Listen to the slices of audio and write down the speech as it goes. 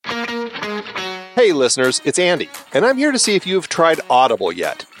Hey listeners, it's Andy, and I'm here to see if you've tried Audible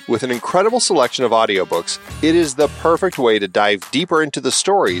yet. With an incredible selection of audiobooks, it is the perfect way to dive deeper into the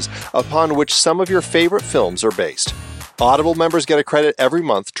stories upon which some of your favorite films are based. Audible members get a credit every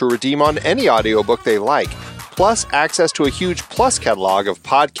month to redeem on any audiobook they like, plus access to a huge Plus catalog of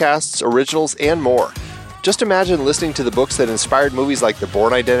podcasts, originals, and more. Just imagine listening to the books that inspired movies like The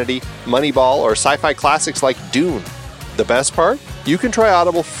Bourne Identity, Moneyball, or sci-fi classics like Dune. The best part? You can try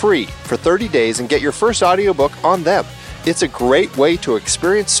Audible free for 30 days and get your first audiobook on them. It's a great way to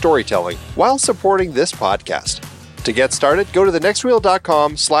experience storytelling while supporting this podcast. To get started, go to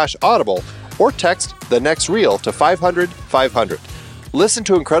thenextreel.com/audible or text The Next Reel to 500-500. Listen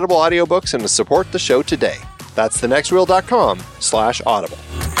to incredible audiobooks and support the show today. That's thenextreel.com/audible.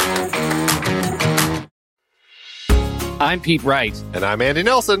 I'm Pete Wright. And I'm Andy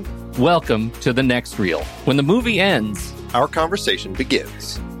Nelson. Welcome to The Next Reel. When the movie ends, our conversation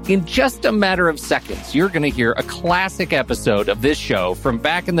begins. In just a matter of seconds, you're going to hear a classic episode of this show from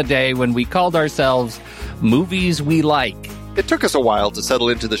back in the day when we called ourselves Movies We Like. It took us a while to settle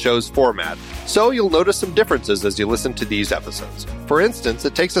into the show's format, so you'll notice some differences as you listen to these episodes. For instance,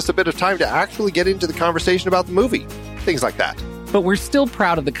 it takes us a bit of time to actually get into the conversation about the movie. Things like that. But we're still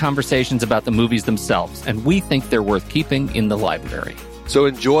proud of the conversations about the movies themselves, and we think they're worth keeping in the library. So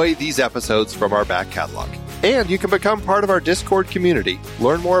enjoy these episodes from our back catalog. And you can become part of our Discord community,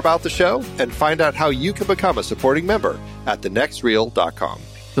 learn more about the show, and find out how you can become a supporting member at thenextreel.com.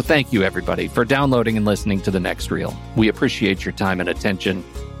 So thank you, everybody, for downloading and listening to The Next Reel. We appreciate your time and attention,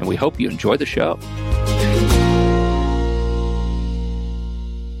 and we hope you enjoy the show.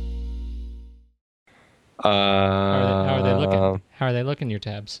 How are they looking? How are they looking, your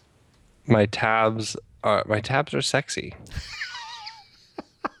tabs? My tabs are sexy.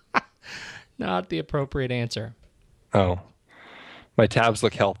 Not the appropriate answer. Oh. My tabs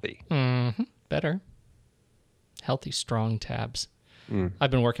look healthy. Mm-hmm. Better. Healthy, strong tabs.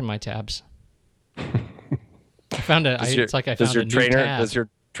 I've been working my tabs. I found a new tab. Does your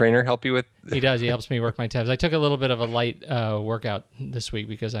trainer help you with? He does. He helps me work my tabs. I took a little bit of a light workout this week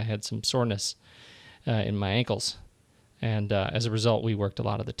because I had some soreness in my ankles. And as a result, we worked a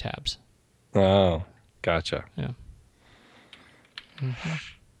lot of the tabs. Oh, gotcha. Yeah. Mm-hmm.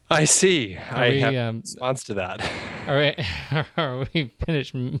 I see. I have a response to that. Are we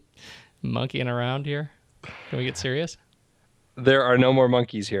finished monkeying around here? Can we get serious? There are no more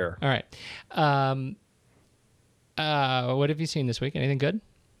monkeys here. All right. What have you seen this week? Anything good?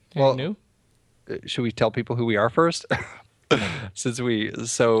 Anything new? Should we tell people who we are first? Since we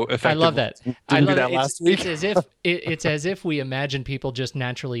so effectively I love that. Didn't do that last week. It's as if we imagine people just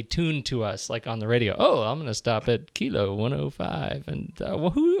naturally tuned to us, like on the radio. Oh, I'm going to stop at Kilo 105, and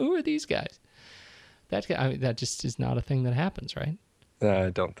who are these guys? That just is not a thing that happens, right? I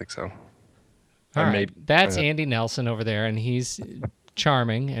don't think so. All right, that's Andy Nelson over there, and he's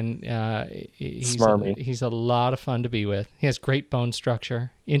charming, and he's a lot of fun to be with. He has great bone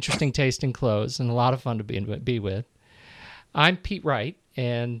structure, interesting taste in clothes, and a lot of fun to be with. I'm Pete Wright,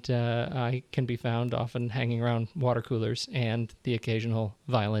 and I can be found often hanging around water coolers and the occasional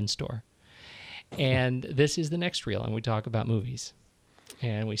violin store. And this is The Next Reel, and we talk about movies,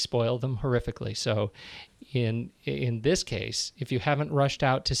 and we spoil them horrifically. So in this case, if you haven't rushed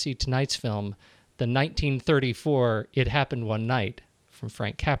out to see tonight's film, the 1934 It Happened One Night from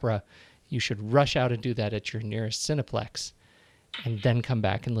Frank Capra, you should rush out and do that at your nearest Cineplex, and then come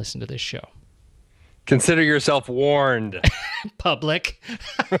back and listen to this show. Consider yourself warned. Public.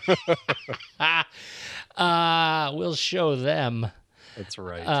 We'll show them. That's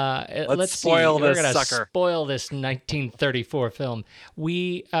right. Let's spoil see. this We're gonna sucker. Spoil this 1934 film.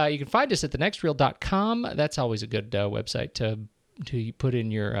 You can find us at thenextreel.com. That's always a good website to put in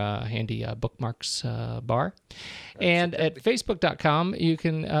your handy bookmarks bar. And at facebook.com, you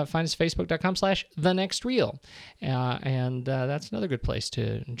can find us facebook.com/thenextreel. And that's another good place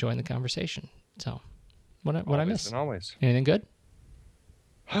to join the conversation. So, what I miss? And always. Anything good?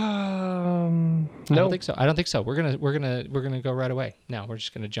 No. I don't think so. We're gonna go right away. Now we're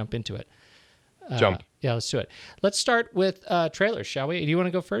just gonna jump into it. Jump. Yeah, let's do it. Let's start with trailers, shall we? Do you want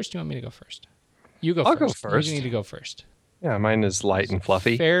to go first? Do you want me to go first? You go I'll first. go first. You need to go first. Yeah, mine is light and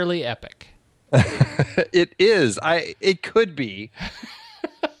fluffy. Fairly epic. It is. It could be.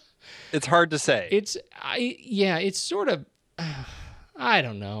 It's hard to say. It's sort of. I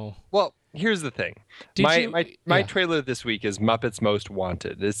don't know. Well, here's the thing. My trailer this week is Muppets Most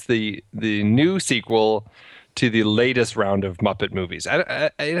Wanted. It's the new sequel to the latest round of Muppet movies.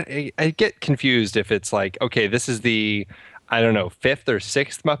 I get confused if it's like, okay, this is the, I don't know, fifth or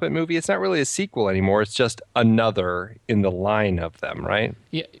sixth Muppet movie. It's not really a sequel anymore. It's just another in the line of them, right?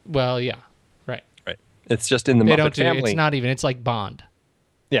 Yeah. Well, yeah. Right. It's just in the Muppet family. It's not even. It's like Bond.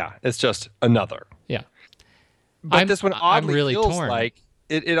 Yeah, it's just another. Yeah. But this one oddly really feels torn. like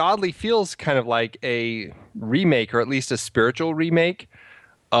it oddly feels kind of like a remake, or at least a spiritual remake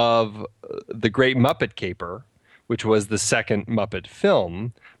of The Great Muppet Caper, which was the second Muppet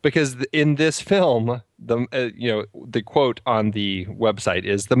film. Because in this film, the quote on the website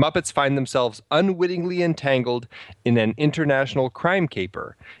is, "The Muppets find themselves unwittingly entangled in an international crime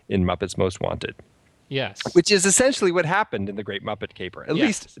caper in Muppets Most Wanted." Yes. Which is essentially what happened in The Great Muppet Caper, at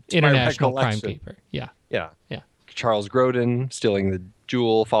least to international my crime caper. Yeah. Yeah. Yeah. Charles Grodin stealing the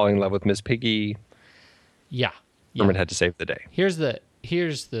jewel, falling in love with Miss Piggy. Yeah. Kermit had to save the day. Here's the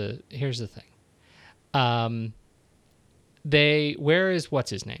thing. Where is what's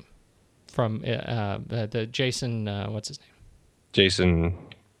his name from the Jason? What's his name? Jason.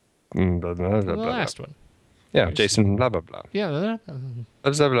 Blah, blah, blah, the blah, last blah. one. Yeah, Jason. Blah blah blah. Yeah. Blah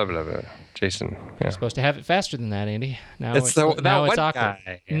blah blah blah. Jason. Yeah. You're supposed to have it faster than that, Andy. Now it's awkward.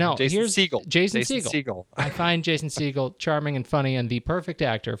 Guy. No, Jason here's Segel. Jason Segel. I find Jason Segel charming and funny and the perfect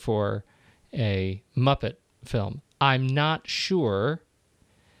actor for a Muppet film. I'm not sure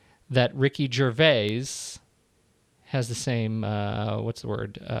that Ricky Gervais has the same, what's the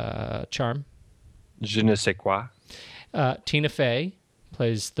word, charm? Je ne sais quoi. Tina Fey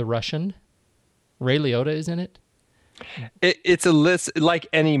plays the Russian. Ray Liotta is in it. It's a list like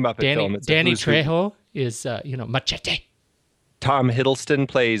any Muppet film. It's Danny Trejo is, Machete. Tom Hiddleston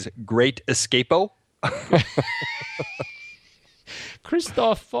plays Great Escapo.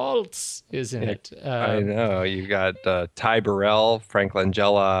 Christoph Waltz is in it. I know. You got Ty Burrell, Frank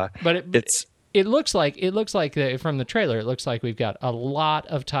Langella. But it looks like from the trailer, it looks like we've got a lot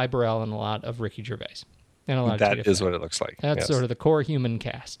of Ty Burrell and a lot of Ricky Gervais. And a lot that is what it looks like. That's sort of the core human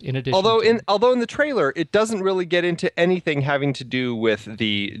cast. In addition, although in the trailer, it doesn't really get into anything having to do with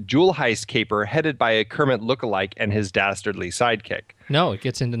the jewel heist caper headed by a Kermit lookalike and his dastardly sidekick. No, it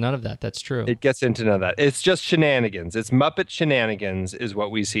gets into none of that. That's true. It gets into none of that. It's just shenanigans. It's Muppet shenanigans is what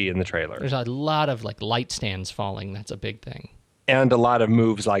we see in the trailer. There's a lot of like light stands falling. That's a big thing. And a lot of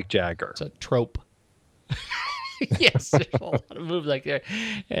moves like Jagger. It's a trope. Yes, there's a lot of moves like that.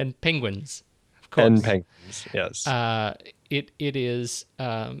 And penguins. And penguins, yes. It is.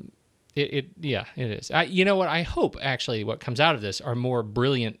 It is. You know what? I hope actually what comes out of this are more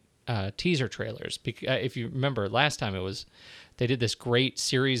brilliant teaser trailers. If you remember last time, they did this great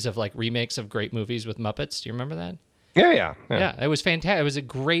series of like remakes of great movies with Muppets. Do you remember that? Yeah. It was fantastic. It was a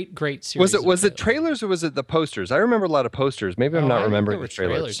great series. Was it trailers or was it the posters? I remember a lot of posters. Maybe I'm not remembering the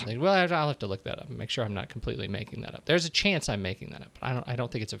trailers. Well, I'll have to look that up and make sure I'm not completely making that up. There's a chance I'm making that up, but I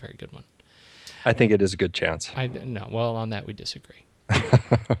don't think it's a very good one. I think it is a good chance. Well, on that we disagree.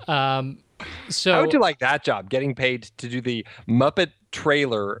 So how would you like that job, getting paid to do the Muppet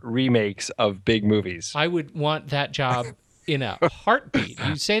trailer remakes of big movies? I would want that job in a heartbeat.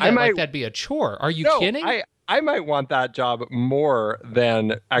 You say that like that'd be a chore. Are you kidding? I might want that job more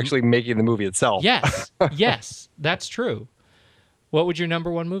than actually making the movie itself. Yes, that's true. What would your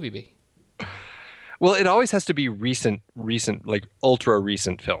number one movie be? Well, it always has to be recent, like ultra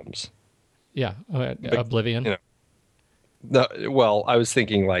recent films. Yeah, Oblivion. Well, I was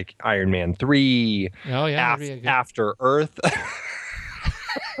thinking like Iron Man 3. Oh yeah, After Earth.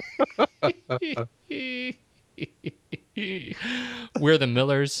 We're the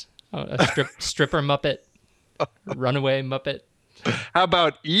Millers. A stripper Muppet. Runaway Muppet. How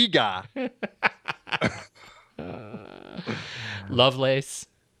about Ega? Lovelace.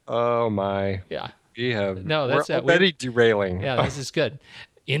 Oh my. Yeah. We're already derailing. Yeah, this is good.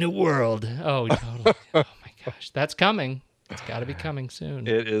 In a world. Oh, totally. Oh my gosh, that's coming. It's got to be coming soon.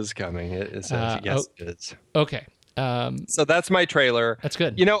 It is coming. It is. Yes, it is. Okay. So that's my trailer. That's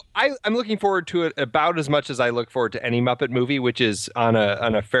good. You know, I'm looking forward to it about as much as I look forward to any Muppet movie, which is on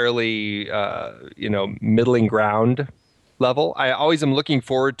a fairly middling ground level. I always am looking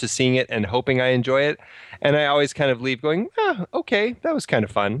forward to seeing it and hoping I enjoy it, and I always kind of leave going, okay, that was kind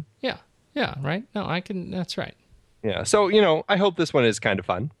of fun. Yeah, right. No, that's right. Yeah, so I hope this one is kind of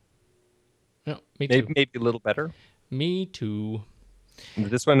fun. No, me too. Maybe a little better. Me too.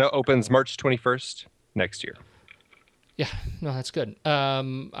 This one opens March 21st next year. Yeah, no, that's good.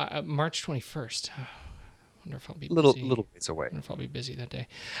 March 21st. I wonder if I'll be busy. Little ways away. I wonder if I'll be busy that day.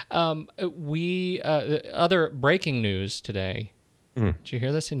 Other breaking news today. Did you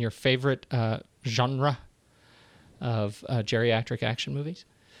hear this in your favorite genre of geriatric action movies?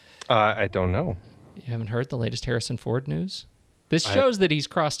 I don't know. You haven't heard the latest Harrison Ford news? This shows that he's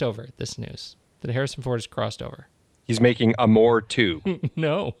crossed over, this news. That Harrison Ford has crossed over. He's making Amour 2.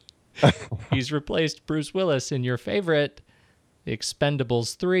 No. He's replaced Bruce Willis in your favorite, The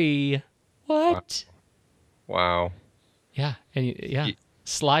Expendables 3. What? Wow. Yeah, and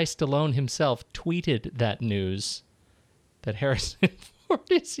Sly Stallone himself tweeted that news that Harrison Ford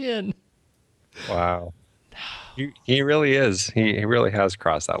is in. Wow. He really is. He really has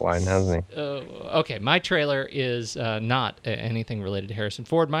crossed that line, hasn't he? Okay, my trailer is not anything related to Harrison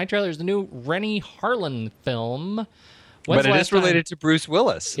Ford. My trailer is the new Renny Harlin film. But it is related to Bruce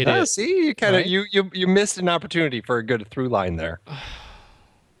Willis. It is. See, you kind of you missed an opportunity for a good through line there.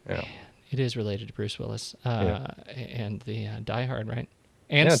 Yeah. It is related to Bruce Willis and the Die Hard, right?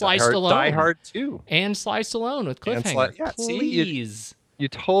 And Sly Stallone. Die Hard 2. And Sly Stallone with Cliffhanger. Please. You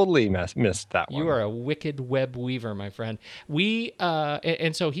totally missed that one. You are a wicked web weaver, my friend.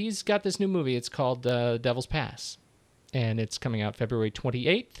 And so he's got this new movie. It's called Devil's Pass. And it's coming out February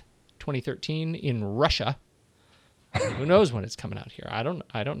 28th, 2013 in Russia. Who knows when it's coming out here? I don't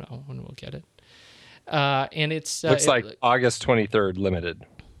know when we'll get it. And it's looks like August 23rd limited.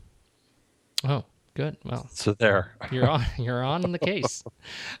 Oh, good. Well, so there you're on the case.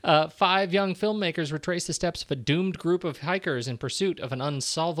 5 young filmmakers retrace the steps of a doomed group of hikers in pursuit of an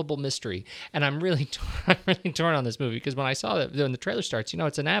unsolvable mystery. And I'm really torn on this movie because when I saw that when the trailer starts,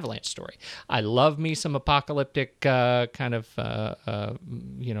 it's an avalanche story. I love me some apocalyptic kind of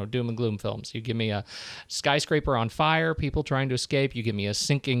doom and gloom films. You give me a skyscraper on fire, people trying to escape. You give me a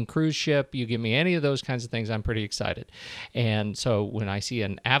sinking cruise ship. You give me any of those kinds of things, I'm pretty excited. And so when I see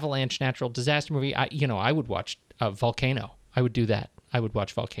an avalanche natural disaster movie, I would watch Volcano. I would do that. I would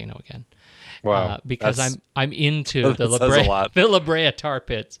watch Volcano again. Wow. Because I'm into the La Brea tar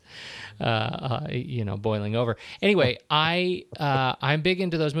pits, boiling over. Anyway, I'm big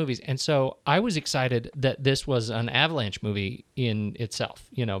into those movies, and so I was excited that this was an avalanche movie in itself.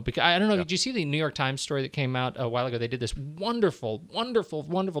 Because I don't know. Did you see the New York Times story that came out a while ago? They did this wonderful, wonderful,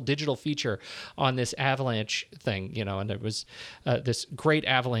 wonderful digital feature on this avalanche thing. And there was this great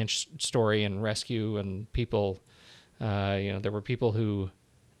avalanche story and rescue and people. There were people who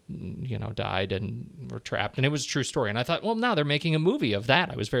died and were trapped, and it was a true story. And I thought, well, now they're making a movie of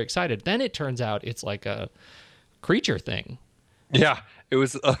that. I was very excited. Then it turns out it's like a creature thing. Yeah, it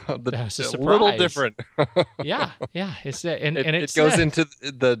was a little different. yeah. It goes into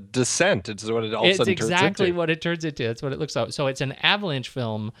the descent. It's what it all It's exactly what it turns into. That's what it looks like. So it's an avalanche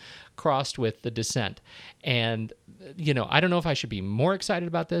film crossed with the descent. And I don't know if I should be more excited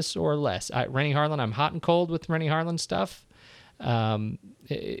about this or less. Renny Harlin, I'm hot and cold with Renny Harlin stuff.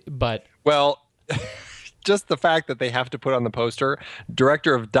 But just the fact that they have to put on the poster,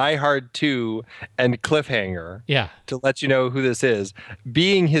 director of Die Hard 2 and Cliffhanger, to let you know who this is,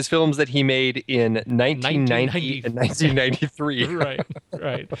 being his films that he made in 1990 and 1993.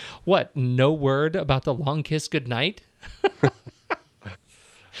 Right. What? No word about The Long Kiss Goodnight?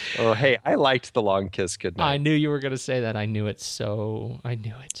 Oh, hey, I liked The Long Kiss Goodnight. I knew you were going to say that. I knew it so.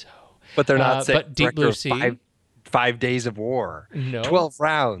 But they're not saying but Deep Blue Sea. 5 Days of War. No. 12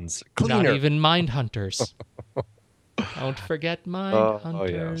 Rounds. Cleaner. Not even Mindhunters. Don't forget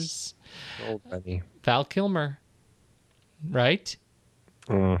Mindhunters. Yes. Old Benny. Val Kilmer. Right?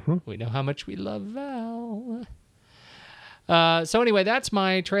 Mm-hmm. We know how much we love Val. So anyway, that's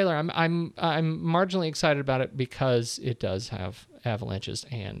my trailer. I'm marginally excited about it because it does have avalanches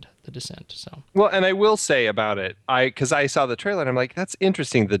and the descent. So well, and I will say about it, because I saw the trailer and I'm like, that's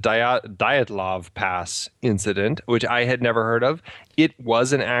interesting. The Dyatlov Pass incident, which I had never heard of, it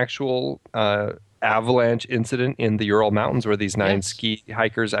was an actual avalanche incident in the Ural Mountains where these 9 ski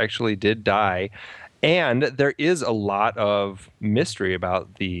hikers actually did die, and there is a lot of mystery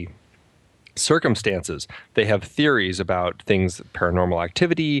about the circumstances. They have theories about things, paranormal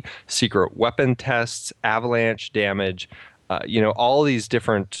activity, secret weapon tests, avalanche damage, all these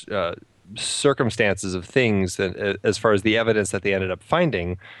different circumstances of things that, as far as the evidence that they ended up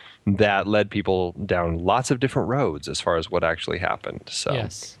finding, that led people down lots of different roads as far as what actually happened. So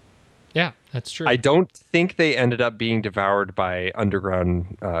yes. Yeah, that's true. I don't think they ended up being devoured by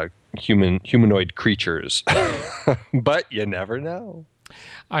underground humanoid creatures, but you never know.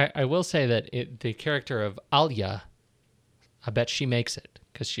 I will say that the character of Alia, I bet she makes it,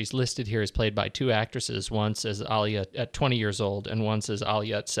 because she's listed here as played by 2 actresses, once as Alia at 20 years old and once as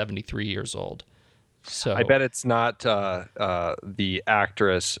Alia at 73 years old. So I bet it's not the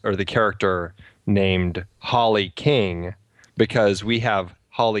actress or the character named Holly King, because we have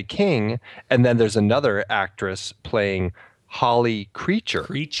Holly King and then there's another actress playing Holly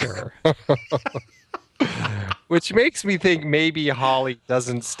Creature. Which makes me think maybe Holly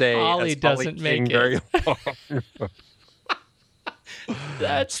doesn't stay Holly as doesn't Holly King make very long.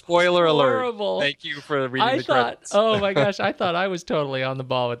 That's spoiler horrible. Alert. Thank you for reading the credits. Oh my gosh, I thought I was totally on the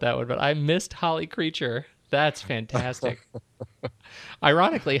ball with that one, but I missed Holly Creature. That's fantastic.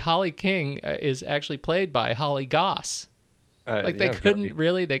 Ironically, Holly King is actually played by Holly Goss. They couldn't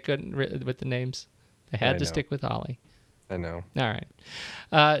with the names. They had to stick with Holly. I know. All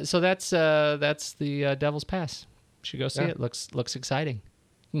right. So that's the Devil's Pass. You should go see it. Looks exciting.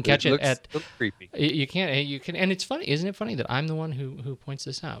 You can catch it at. Looks creepy. You can, and it's funny. Isn't it funny that I'm the one who points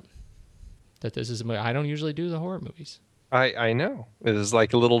this out? That this is a movie. I don't usually do the horror movies. I know. There's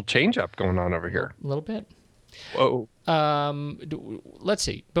like a little change up going on over here. A little bit. Whoa. Let's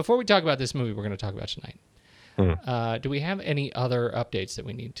see. Before we talk about this movie we're going to talk about tonight, do we have any other updates that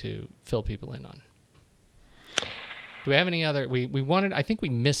we need to fill people in on? Do we have any other? We wanted. I think we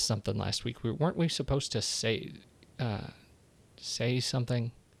missed something last week. Weren't we supposed to say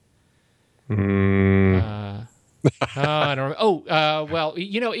something? I don't remember. Well,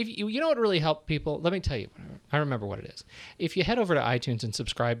 if you know what really helped people? Let me tell you. I remember what it is. If you head over to iTunes and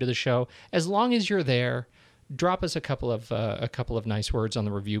subscribe to the show, as long as you're there, drop us a couple of nice words on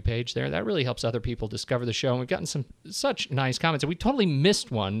the review page there. That really helps other people discover the show. And we've gotten such nice comments. And we totally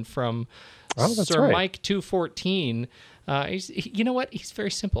missed one from Sir Mike 214. You know what? He's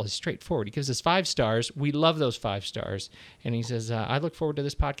very simple. He's straightforward. He gives us 5 stars. We love those 5 stars. And he says, I look forward to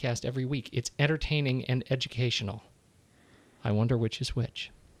this podcast every week. It's entertaining and educational. I wonder which is which.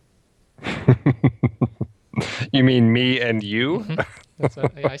 You mean me and you?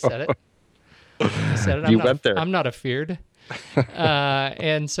 Mm-hmm. I said it. You went there. I'm not afeared.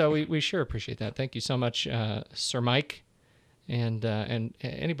 And so we sure appreciate that. Thank you so much, Sir Mike. And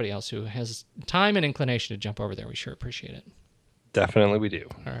anybody else who has time and inclination to jump over there, we sure appreciate it. Definitely we do.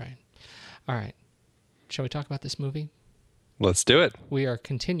 All right. Shall we talk about this movie? Let's do it. We are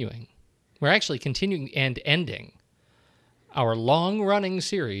continuing. We're actually continuing and ending our long-running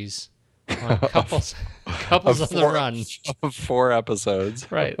series on couples on the run. Of 4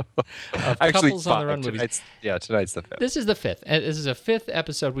 episodes. Right. Of actually, couples on the run movies. Tonight's the 5th. This is the 5th. This is a 5th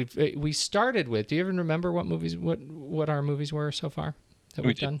episode. We started with. Do you even remember what our movies were so far that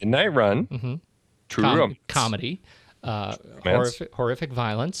we've done? Midnight Run. Mm-hmm. True Romance. Comedy. Horrific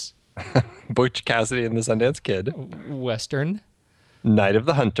violence. Butch Cassidy and the Sundance Kid. Western. Night of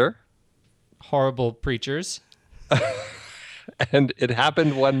the Hunter. Horrible Preachers. And It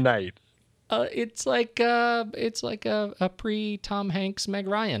Happened One Night. It's like a pre-Tom Hanks Meg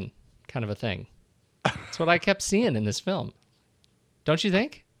Ryan kind of a thing. That's what I kept seeing in this film. Don't you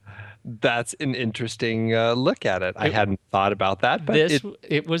think? That's an interesting look at it. I hadn't thought about that, but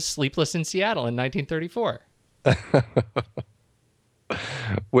it was Sleepless in Seattle in 1934.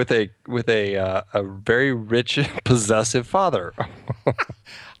 with a very rich, possessive father.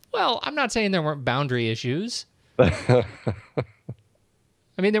 Well, I'm not saying there weren't boundary issues. I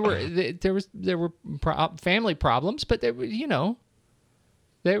mean, there were family problems, but there were, it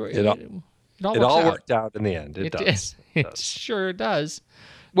all worked out in the end. It does. It sure does.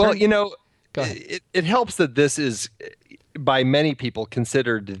 Well, it helps that this is, by many people,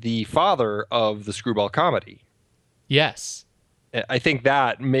 considered the father of the screwball comedy. Yes. I think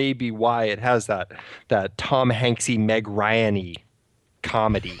that may be why it has that Tom Hanksy, Meg Ryan-y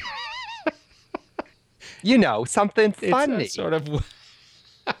comedy. Something funny. It's sort of.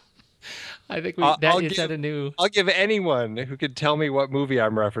 I think I'll give anyone who can tell me what movie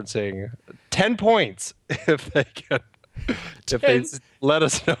I'm referencing 10 points if they can. If they let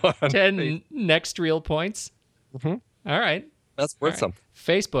us know. 10 next reel points. Mm-hmm. All right. That's worth something.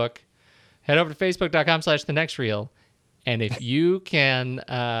 Facebook. Head over to facebook.com/thenextreel. And if you can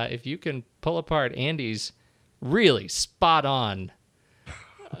pull apart Andy's really spot on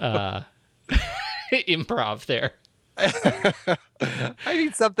improv there. I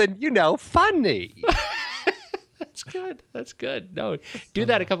need something, funny. That's good. No, do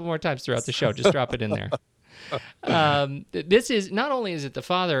that a couple more times throughout the show. Just drop it in there. This is not only is it the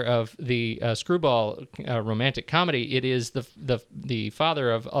father of the screwball romantic comedy, it is the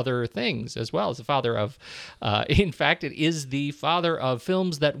father of other things as well. It's the father of, in fact, it is the father of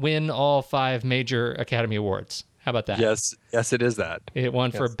films that win all 5 major Academy Awards. How about that? Yes, it is that. It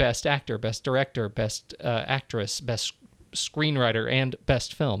won for Best Actor, Best Director, Best Actress, Best Screenwriter, and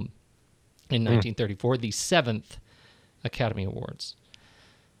Best Film in 1934, the 7th Academy Awards.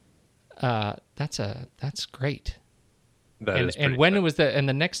 That's great. And when it was and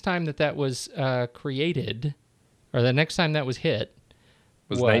the next time that was created, or the next time that was hit,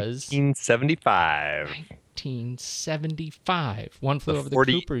 was 1975. 1975. One Flew Over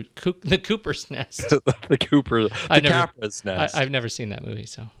the Cooper's Nest. the Capra's Nest. I've never seen that movie,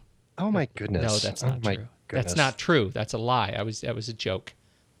 so. Oh my goodness! No, that's not true. That's not true. That's a lie. That was a joke.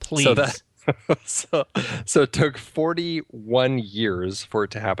 Please. So it took 41 years for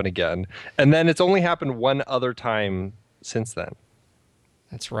it to happen again, and then it's only happened one other time since then.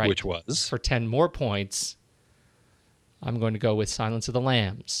 That's right. Which was? For 10 more points, I'm going to go with Silence of the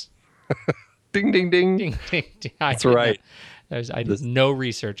Lambs. Ding, ding, ding. Ding, ding, ding. That's right. I did no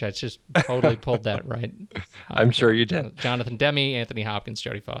research. I just totally pulled that right. I'm sure you did. Jonathan Demme, Anthony Hopkins,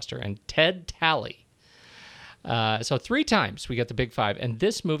 Jodie Foster, and Ted Talley. So 3 times we got the big 5, and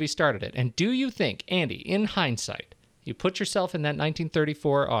this movie started it. And do you think, Andy, in hindsight, you put yourself in that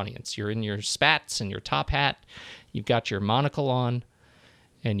 1934 audience, you're in your spats and your top hat, you've got your monocle on,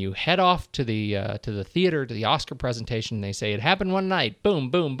 and you head off to the theater, to the Oscar presentation, and they say, it happened one night, boom,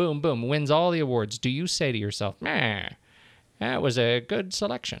 boom, boom, boom, wins all the awards. Do you say to yourself, meh, that was a good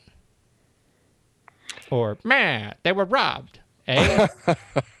selection? Or, meh, they were robbed, eh?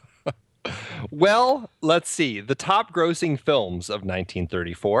 Well, let's see. The top grossing films of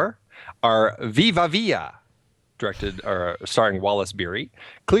 1934 are Viva Villa, starring Wallace Beery,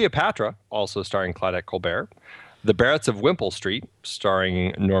 Cleopatra, also starring Claudette Colbert, The Barretts of Wimpole Street,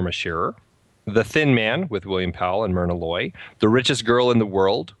 starring Norma Shearer, The Thin Man with William Powell and Myrna Loy, The Richest Girl in the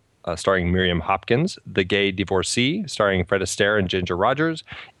World, starring Miriam Hopkins, The Gay Divorcee, starring Fred Astaire and Ginger Rogers,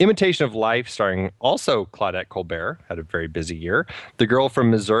 Imitation of Life, starring also Claudette Colbert, had a very busy year, The Girl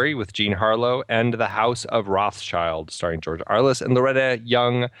from Missouri with Jean Harlow, and The House of Rothschild, starring George Arliss and Loretta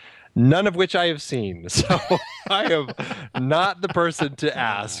Young, none of which I have seen. So I am not the person to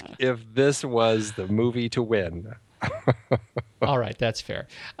ask if this was the movie to win. All right, that's fair.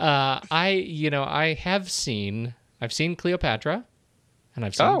 I've seen Cleopatra, and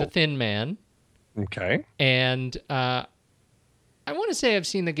I've seen The Thin Man. Okay. And I want to say I've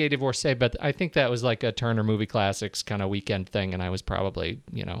seen The Gay Divorcee, but I think that was like a Turner Movie Classics kind of weekend thing, and I was probably,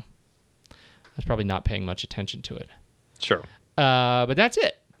 not paying much attention to it. Sure. But that's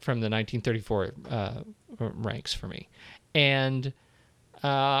it from the 1934 ranks for me. And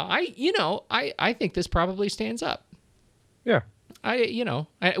I think this probably stands up. Yeah.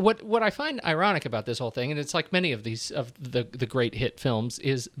 What I find ironic about this whole thing, and it's like many of these of the great hit films,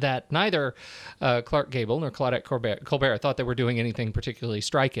 is that neither Clark Gable nor Claudette Colbert thought they were doing anything particularly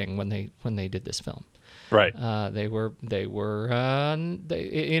striking when they did this film. Right. In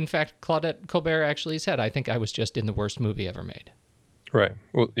fact, Claudette Colbert actually said, "I think I was just in the worst movie ever made." Right.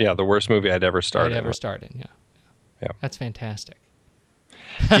 Well, yeah, the worst movie I'd ever starred in. Yeah. That's fantastic.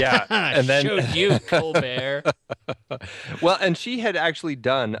 Yeah, and then showed you, Colbert. Well, and she had actually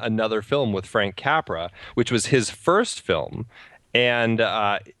done another film with Frank Capra, which was his first film, and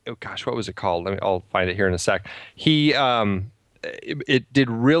what was it called? I'll find it here in a sec. It did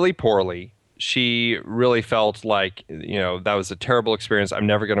really poorly. She really felt like, that was a terrible experience. I'm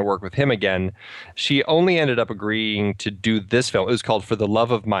never going to work with him again. She only ended up agreeing to do this film. It was called For the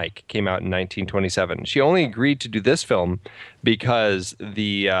Love of Mike, came out in 1927. She only agreed to do this film because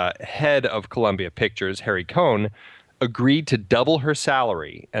the head of Columbia Pictures, Harry Cohn, agreed to double her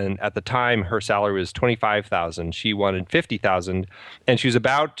salary. And at the time, her salary was $25,000. She wanted $50,000. And she was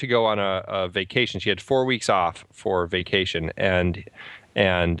about to go on a vacation. She had 4 weeks off for vacation.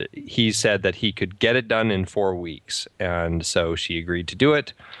 And he said that he could get it done in 4 weeks. And so she agreed to do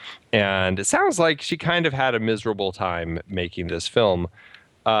it. And it sounds like she kind of had a miserable time making this film.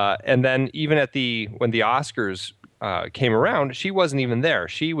 And then even when the Oscars came around, she wasn't even there.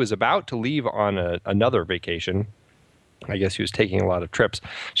 She was about to leave on another vacation. I guess she was taking a lot of trips.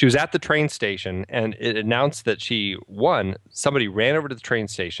 She was at the train station, and it announced that she won. Somebody ran over to the train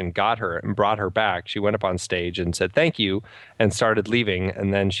station, got her, and brought her back. She went up on stage and said, "Thank you," and started leaving.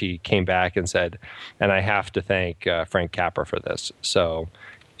 And then she came back and said, "And I have to thank Frank Capra for this." So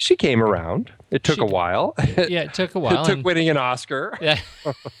she came around. It took a while. Yeah, it took a while. It took winning an Oscar. Yeah.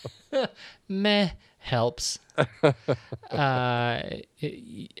 Meh. Helps. It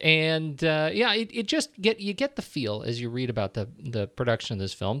just you get the feel as you read about the production of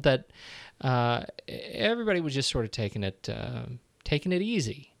this film that everybody was just sort of taking it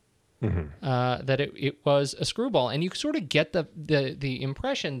easy. Mm-hmm. That it was a screwball, and you sort of get the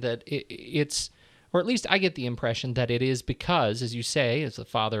impression that it's, or at least I get the impression that it is because, as you say, as the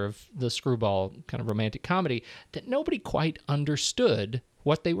father of the screwball kind of romantic comedy, that nobody quite understood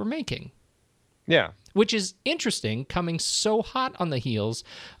what they were making. Yeah. Which is interesting, coming so hot on the heels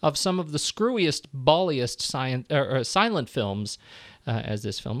of some of the screwiest, balliest silent films as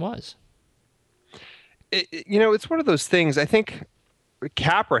this film was. It's one of those things. I think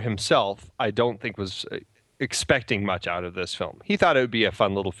Capra himself, I don't think was expecting much out of this film. He thought it would be a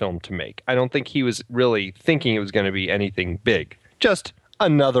fun little film to make. I don't think he was really thinking it was going to be anything big. Just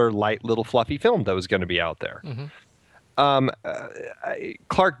another light little fluffy film that was going to be out there. Mm-hmm.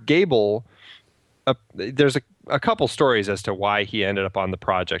 Clark Gable... there's a couple stories as to why he ended up on the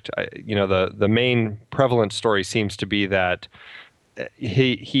project. The main prevalent story seems to be that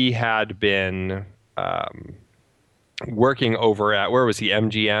he had been working over at, where was he,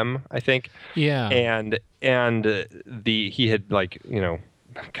 MGM, I think. Yeah. And he had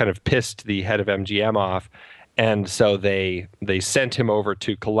kind of pissed the head of MGM off. And so they sent him over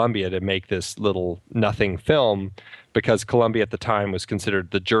to Columbia to make this little nothing film, because Columbia at the time was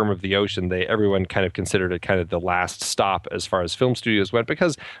considered the germ of the ocean. Everyone kind of considered it kind of the last stop as far as film studios went,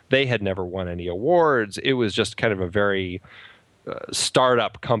 because they had never won any awards. It was just kind of a very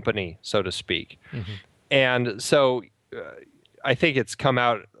startup company, so to speak. Mm-hmm. And so I think it's come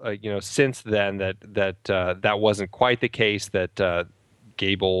out, since then that wasn't quite the case. That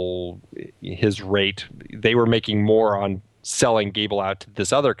Gable, his rate, they were making more on selling Gable out to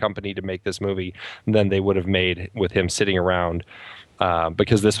this other company to make this movie than they would have made with him sitting around,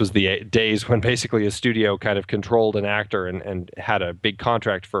 because this was the days when basically a studio kind of controlled an actor and had a big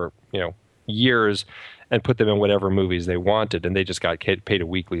contract for years and put them in whatever movies they wanted, and they just got paid a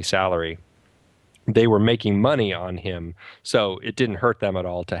weekly salary. They were making money on him, so it didn't hurt them at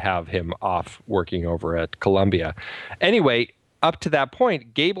all to have him off working over at Columbia. Anyway, up to that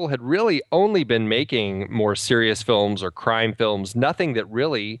point, Gable had really only been making more serious films or crime films, nothing that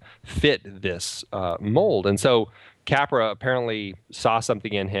really fit this mold. And so Capra apparently saw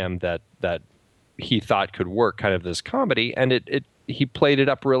something in him that he thought could work, kind of this comedy, and he played it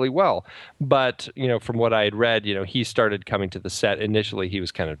up really well. But, from what I had read, he started coming to the set. Initially, he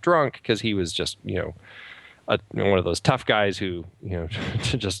was kind of drunk because he was just, one of those tough guys who,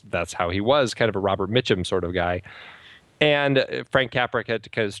 just that's how he was, kind of a Robert Mitchum sort of guy. And Frank Capra had to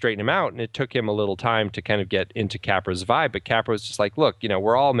kind of straighten him out, and it took him a little time to kind of get into Capra's vibe. But Capra was just like, look,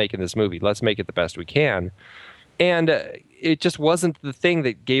 we're all making this movie. Let's make it the best we can. And it just wasn't the thing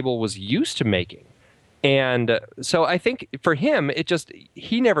that Gable was used to making. And so I think for him,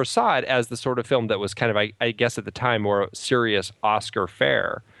 he never saw it as the sort of film that was kind of, I guess at the time, more serious Oscar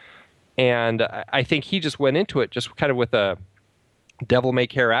fare. And I think he just went into it just kind of with a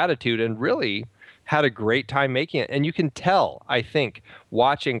devil-may-care attitude and really had a great time making it. And you can tell, I think,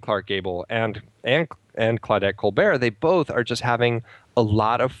 watching Clark Gable and Claudette Colbert, they both are just having a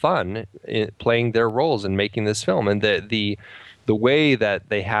lot of fun playing their roles and making this film. And the way that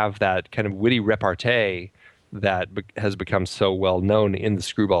they have that kind of witty repartee that has become so well known in the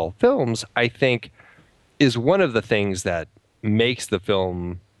Screwball films, I think, is one of the things that makes the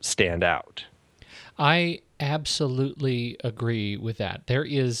film stand out. I absolutely agree with that. There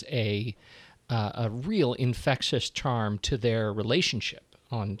is a real infectious charm to their relationship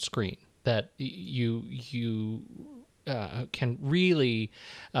on screen that you can really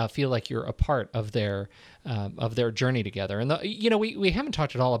feel like you're a part of their journey together. And we haven't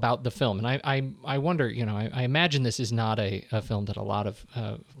talked at all about the film, and I wonder, I imagine this is not a film that a lot of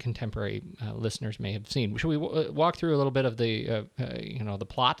contemporary listeners may have seen. Should we walk through a little bit of the the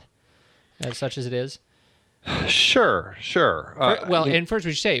plot, as such as it is? Sure. And first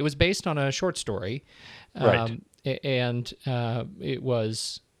we should say it was based on a short story, right? And it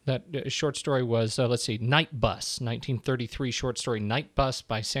was. That short story was, let's see, Night Bus, 1933 short story Night Bus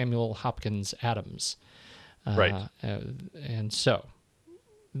by Samuel Hopkins Adams. Right. And so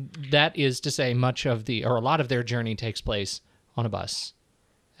that is to say a lot of their journey takes place on a bus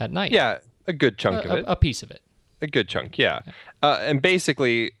at night. Yeah, a good chunk of it. A piece of it. A good chunk, yeah. And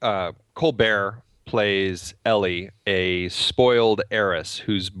basically, Colbert plays Ellie, a spoiled heiress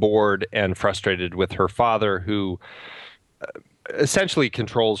who's bored and frustrated with her father, who essentially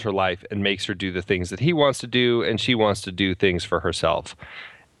controls her life and makes her do the things that he wants to do, and she wants to do things for herself.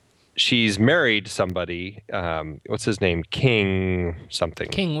 She's married somebody, what's his name? King something.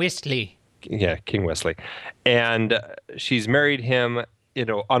 King Wesley. Yeah, King Wesley. And she's married him,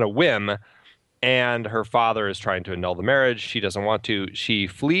 on a whim, and her father is trying to annul the marriage. She doesn't want to. She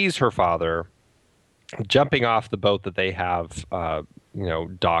flees her father, jumping off the boat that they have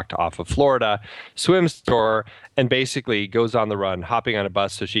docked off of Florida, swims to shore, and basically goes on the run, hopping on a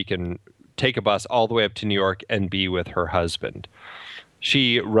bus so she can take a bus all the way up to New York and be with her husband.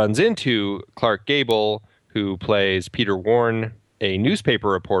 She runs into Clark Gable, who plays Peter Warren, a newspaper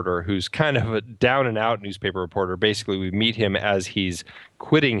reporter who's kind of a down-and-out newspaper reporter. Basically, we meet him as he's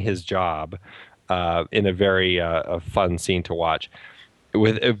quitting his job in a very fun scene to watch,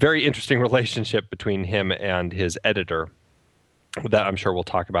 with a very interesting relationship between him and his editor that I'm sure we'll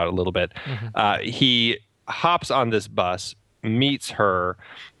talk about a little bit. Mm-hmm. He hops on this bus, meets her,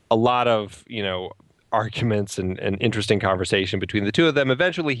 a lot of, arguments and interesting conversation between the two of them.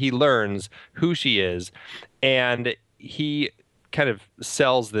 Eventually, he learns who she is, and he kind of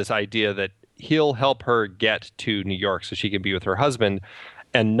sells this idea that he'll help her get to New York so she can be with her husband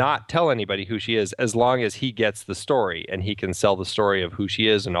and not tell anybody who she is, as long as he gets the story and he can sell the story of who she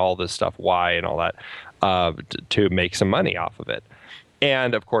is and all this stuff, why and all that, to make some money off of it.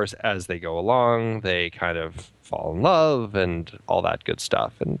 And of course, as they go along, they kind of fall in love and all that good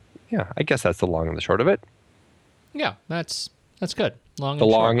stuff. And yeah, I guess that's the long and the short of it. Yeah, that's good.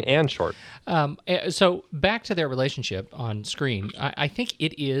 Long and short. So back to their relationship on screen, I think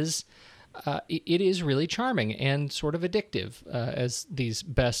it is really charming and sort of addictive, as these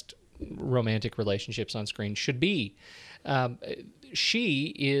best romantic relationships on screen should be.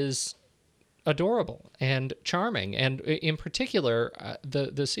 She is adorable and charming, and in particular,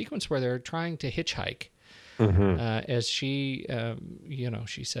 the sequence where they're trying to hitchhike, as she,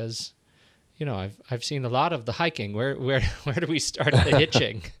 she says, I've seen a lot of the hiking. Where do we start the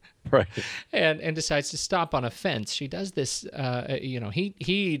hitching? Right. And decides to stop on a fence. She does this,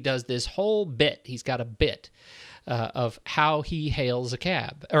 he does this whole bit. He's got a bit of how he hails a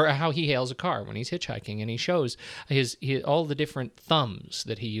cab, or how he hails a car when he's hitchhiking, and he shows all the different thumbs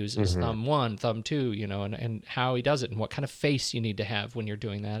that he uses, thumb 1, thumb 2, and how he does it, and what kind of face you need to have when you're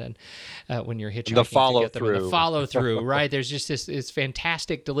doing that, and when you're hitchhiking. The follow through, right? There's just this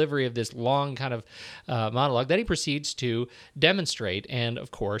fantastic delivery of this long kind of monologue that he proceeds to demonstrate, and of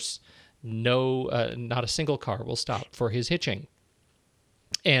course, not a single car will stop for his hitching.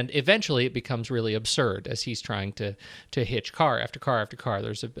 And eventually it becomes really absurd as he's trying to hitch car after car after car.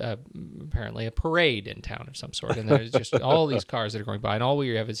 There's apparently a parade in town of some sort, and there's just all these cars that are going by, and all we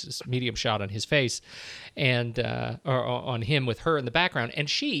have is this medium shot on his face, and or on him with her in the background, and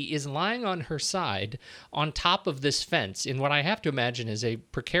she is lying on her side on top of this fence in what I have to imagine is a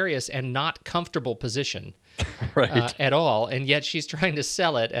precarious and not comfortable position. Right. At all, and yet she's trying to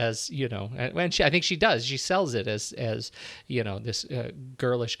sell it as, and I think she does. She sells it as this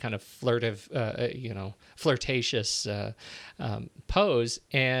girlish kind of flirtatious pose,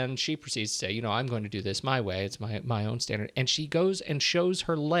 and she proceeds to say, I'm going to do this my way. It's my own standard, and she goes and shows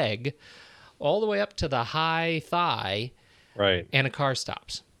her leg all the way up to the high thigh, right? And a car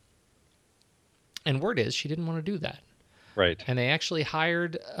stops. And word is she didn't want to do that, right? And they actually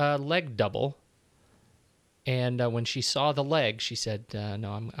hired a leg double. And when she saw the leg, she said,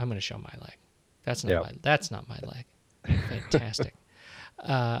 "No, I'm going to show my leg. That's not my leg." Fantastic.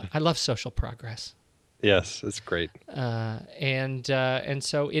 I love social progress. Yes, it's great. And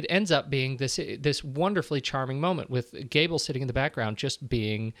so it ends up being this wonderfully charming moment with Gable sitting in the background, just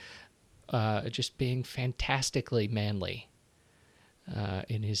being fantastically manly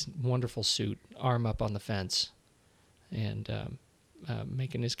in his wonderful suit, arm up on the fence, and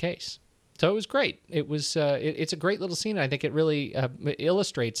making his case. So it was great. It was. It's a great little scene. I think it really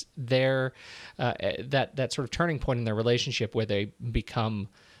illustrates their that sort of turning point in their relationship where they become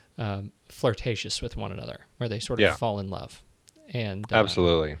flirtatious with one another, where they sort of fall in love. And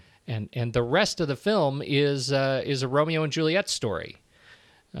absolutely. And the rest of the film is a Romeo and Juliet story.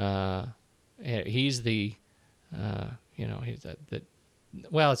 He's the he's the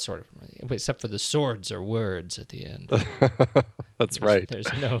well, it's sort of, except for the swords or words at the end. That's right.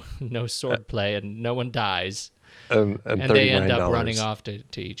 There's no sword play, and no one dies. And they end up running off to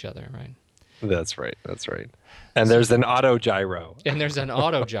each other, right? That's right. And there's an auto gyro.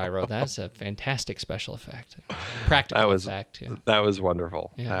 That's a fantastic special effect. Practical effect, too. That was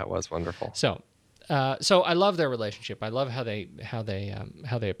wonderful. Yeah. That was wonderful. So I love their relationship. I love how they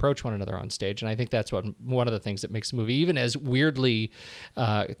approach one another on stage, and I think that's one of the things that makes the movie, even as weirdly,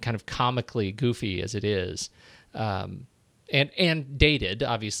 kind of comically goofy as it is, and dated,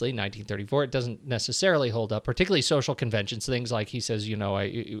 obviously, 1934. It doesn't necessarily hold up, particularly social conventions. Things like he says,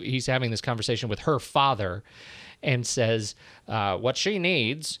 he's having this conversation with her father, and says what she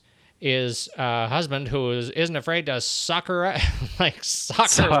needs is a husband who isn't afraid to suck her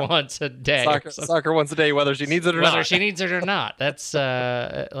once a day. Soccer once a day, whether she needs it or not. Whether she needs it or not. That's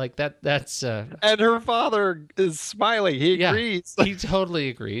That's. And her father is smiling. He agrees. He totally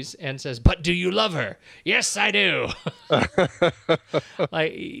agrees and says, "But do you love her?" "Yes, I do."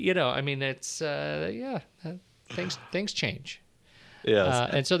 It's things change. Yes.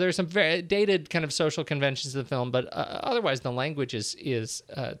 And so there's some very dated kind of social conventions in the film, but otherwise the language is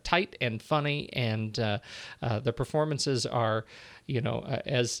tight and funny, and the performances are,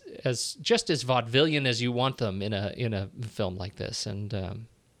 as just as vaudevillian as you want them in a film like this, and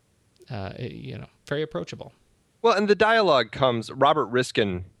very approachable. Well, and the dialogue comes. Robert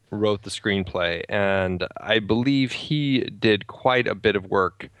Riskin wrote the screenplay, and I believe he did quite a bit of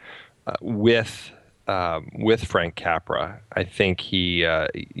work with with Frank Capra. I think he,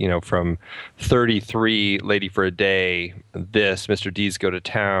 from 33, Lady for a Day, this, Mr. Deeds Go to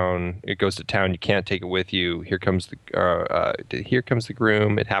Town, It Goes to Town, You Can't Take It With You, Here Comes the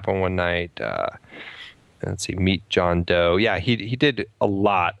Groom, It Happened One Night, let's see, Meet John Doe. Yeah, he did a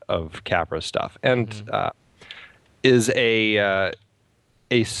lot of Capra stuff, and is a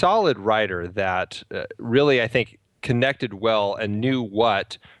solid writer that really, I think, connected well and knew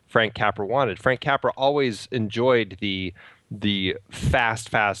what Frank Capra wanted. Frank Capra always enjoyed the fast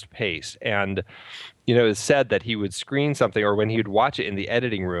pace, and it's said that he would screen something, or when he would watch it in the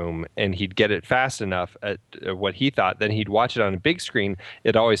editing room and he'd get it fast enough at what he thought, then he'd watch it on a big screen.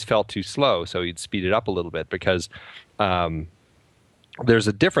 It always felt too slow, so he'd speed it up a little bit, because there's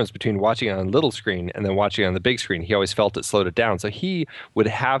a difference between watching it on a little screen and then watching it on the big screen. He always felt it slowed it down. So he would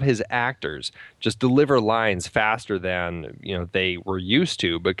have his actors just deliver lines faster than they were used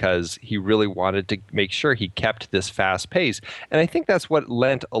to, because he really wanted to make sure he kept this fast pace. And I think that's what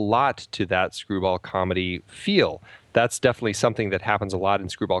lent a lot to that screwball comedy feel. That's definitely something that happens a lot in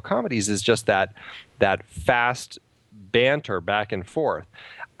screwball comedies, is just that fast banter back and forth.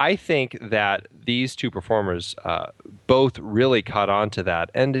 I think that these two performers both really caught on to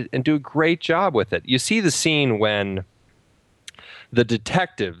that and do a great job with it. You see the scene when the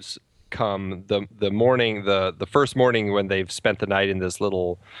detectives come the first morning when they've spent the night in this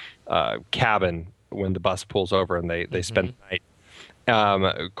little cabin when the bus pulls over, and they spend the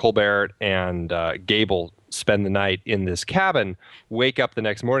night. Colbert and Gable spend the night in this cabin, wake up the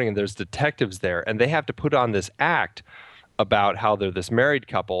next morning, and there's detectives there, and they have to put on this act about how they're this married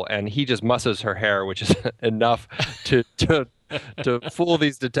couple, and he just musses her hair, which is enough to fool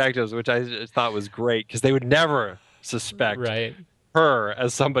these detectives, which I just thought was great, because they would never suspect her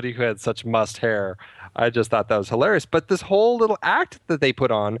as somebody who had such mussed hair. I just thought that was hilarious. But this whole little act that they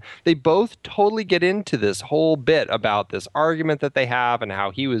put on, they both totally get into this whole bit about this argument that they have and how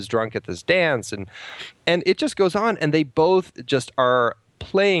he was drunk at this dance, and it just goes on, and they both just are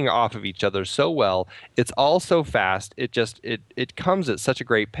playing off of each other so well. It's all so fast. It comes at such a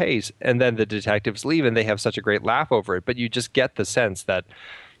great pace, and then the detectives leave and they have such a great laugh over it. But you just get the sense that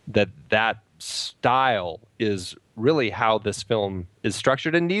style is really how this film is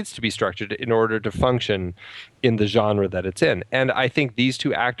structured and needs to be structured in order to function in the genre that it's in. And I think these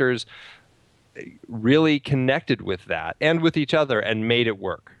two actors really connected with that and with each other and made it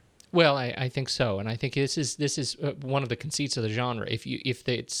work. Well, I think so, and I think this is one of the conceits of the genre. If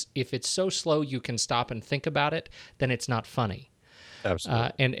it's so slow you can stop and think about it, then it's not funny.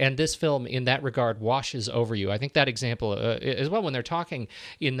 Absolutely. And this film, in that regard, washes over you. I think that example as well, when they're talking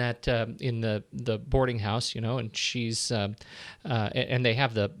in that in the boarding house, and she's and they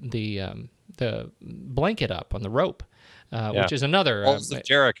have the blanket up on the rope. Which is another Walls of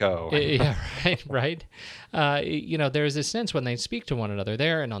Jericho. Yeah, right. There's this sense when they speak to one another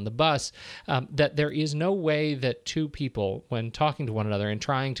there and on the bus that there is no way that two people, when talking to one another and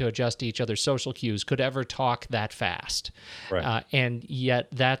trying to adjust to each other's social cues, could ever talk that fast. Right. And yet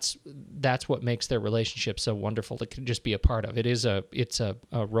that's what makes their relationship so wonderful to just be a part of. It's a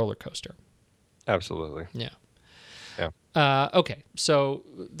roller coaster. Absolutely. Yeah. Yeah. Okay, so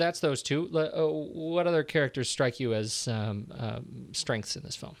that's those two. What other characters strike you as strengths in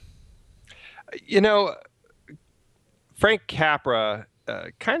this film? Frank Capra,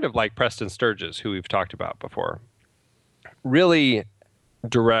 kind of like Preston Sturges, who we've talked about before, really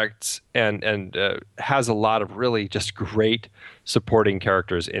directs and has a lot of really just great supporting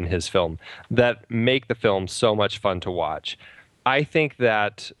characters in his film that make the film so much fun to watch. I think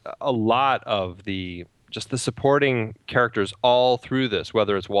that a lot of the supporting characters all through this,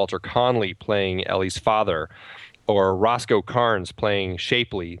 whether it's Walter Conley playing Ellie's father, or Roscoe Carnes playing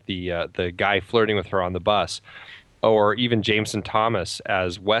Shapley, the guy flirting with her on the bus, or even Jameson Thomas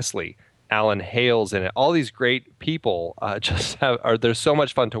as Wesley, Alan Hales in it. All these great people they're so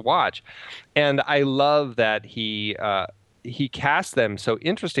much fun to watch, and I love that he cast them so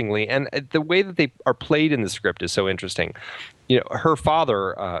interestingly, and the way that they are played in the script is so interesting. Her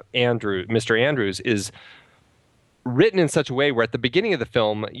father, Mr. Andrews, is written in such a way where at the beginning of the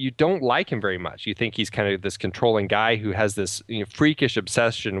film, you don't like him very much. You think he's kind of this controlling guy who has this freakish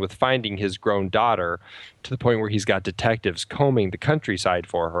obsession with finding his grown daughter, to the point where he's got detectives combing the countryside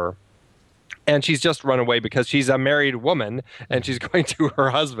for her. And she's just run away because she's a married woman and she's going to her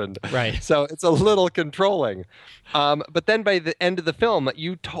husband. Right. So it's a little controlling. But then by the end of the film,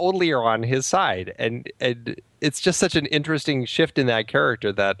 you totally are on his side. And it's just such an interesting shift in that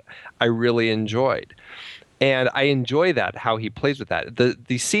character that I really enjoyed. And I enjoy that, how he plays with that.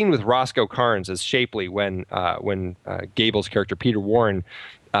 The scene with Roscoe Carnes as Shapley when Gable's character, Peter Warren,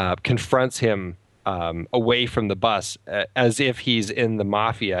 confronts him away from the bus, as if he's in the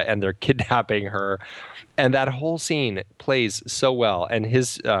mafia and they're kidnapping her. And that whole scene plays so well. And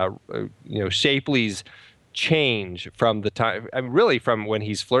his, Shapley's change from the time, really from when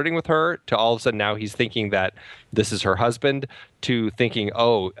he's flirting with her to all of a sudden now he's thinking that this is her husband, to thinking,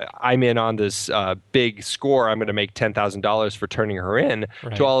 oh, I'm in on this big score, I'm going to make $10,000 for turning her in,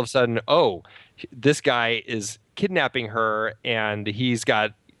 right, to all of a sudden, oh, this guy is kidnapping her and he's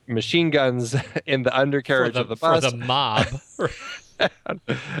got machine guns in the undercarriage of the bus. For the mob.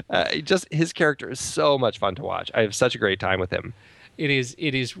 Just his character is so much fun to watch. I have such a great time with him. It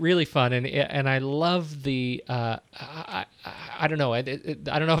is really fun, and I love the I don't know, I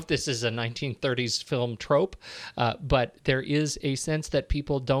don't know if this is a 1930s film trope, but there is a sense that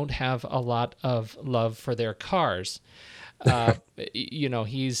people don't have a lot of love for their cars. They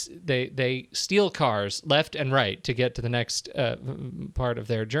steal cars left and right to get to the next part of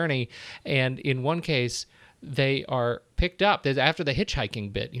their journey, and in one case they are picked up after the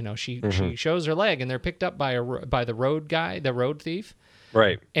hitchhiking bit. She shows her leg, and they're picked up by the road guy, the road thief.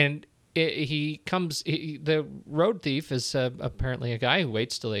 Right. And the road thief is apparently a guy who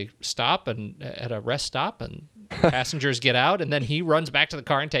waits till they stop and at a rest stop, and passengers get out, and then he runs back to the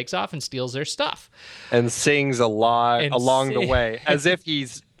car and takes off and steals their stuff. And sings a lot along the way, as if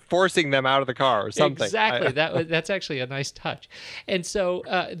he's forcing them out of the car or something. Exactly. That's actually a nice touch. And so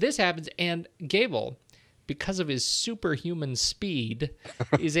this happens, and Gable, because of his superhuman speed,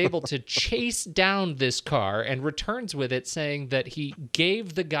 is able to chase down this car and returns with it, saying that he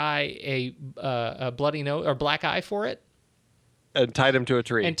gave the guy a bloody nose or black eye for it, and tied him to a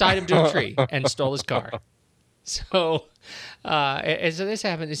tree, and stole his car. So, as this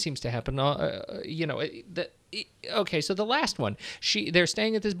happens, it seems to happen. Okay, so the last one, they're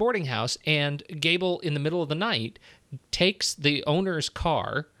staying at this boarding house, and Gable, in the middle of the night, takes the owner's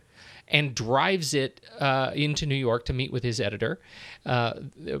car and drives it into New York to meet with his editor,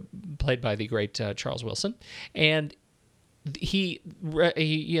 played by the great Charles Wilson. And he,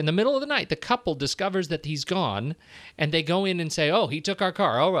 in the middle of the night, the couple discovers that he's gone, and they go in and say, "Oh, he took our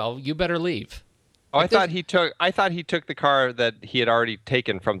car. Oh well, you better leave." Oh, I thought he took the car that he had already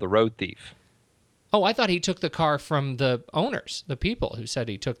taken from the road thief. Oh, I thought he took the car from the owners, the people who said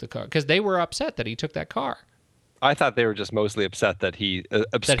he took the car, because they were upset that he took that car. I thought they were just mostly upset that he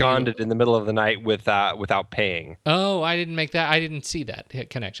absconded in the middle of the night without paying. Oh, I didn't see that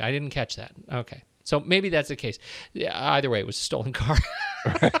connection. I didn't catch that. Okay. So maybe that's the case. Either way, it was a stolen car.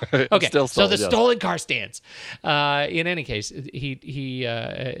 Okay, so the stolen car stands. In any case, they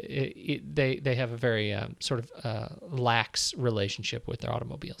have a very sort of lax relationship with their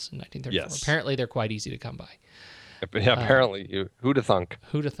automobiles in 1934. Yes. Apparently, they're quite easy to come by. Yeah, apparently, who'd have thunk?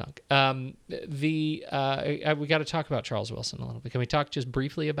 Who'd have thunk? We got to talk about Charles Wilson a little bit. Can we talk just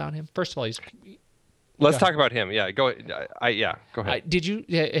briefly about him? First of all, let's talk about him. Yeah, go ahead. Did you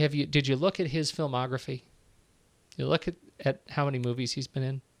look at his filmography? You look at how many movies he's been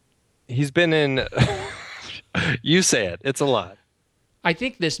in? He's been in. You say it. It's a lot. I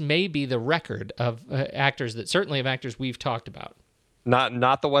think this may be the record of actors we've talked about.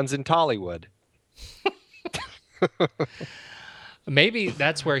 Not the ones in Tollywood. Maybe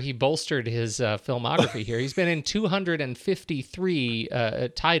that's where he bolstered his filmography here. He's been in 253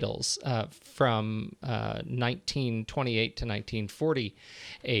 titles from 1928 to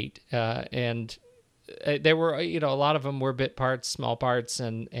 1948, and there were, a lot of them were bit parts, small parts,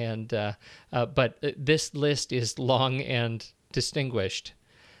 but this list is long and distinguished,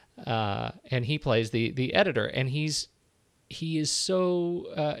 and he plays the editor, and he's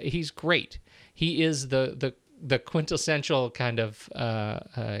great. He is the quintessential kind of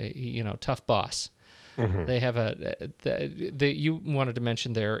tough boss. Mm-hmm. They have you wanted to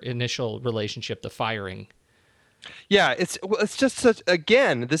mention their initial relationship, the firing. Yeah, it's just such,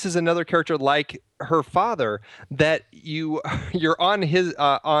 again, this is another character like her father that you're on his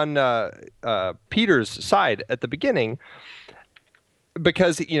Peter's side at the beginning,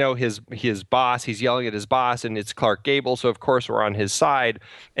 because his boss, he's yelling at his boss, and it's Clark Gable, so of course we're on his side,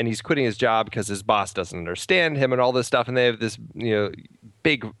 and he's quitting his job because his boss doesn't understand him and all this stuff, and they have this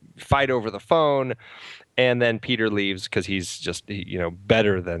big fight over the phone, and then Peter leaves because he's just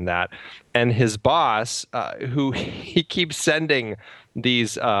better than that, and his boss, who he keeps sending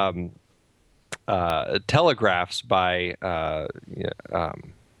these telegraphs by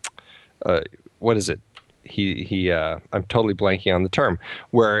what is it? I'm totally blanking on the term,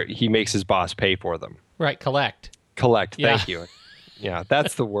 where he makes his boss pay for them. Right, collect. Thank you. Yeah,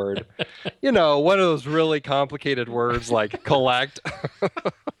 that's the word. One of those really complicated words like collect.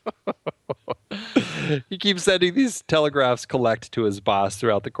 he keeps sending these telegraphs collect to his boss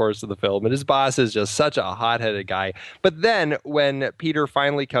throughout the course of the film, and his boss is just such a hot-headed guy. But then when Peter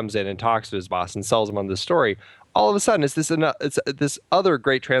finally comes in and talks to his boss and sells him on this story, all of a sudden it's this other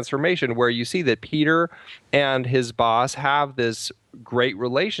great transformation where you see that Peter and his boss have this great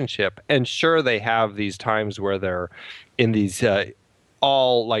relationship. And sure, they have these times where they're in these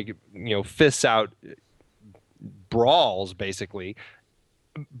all like, fists out brawls, basically.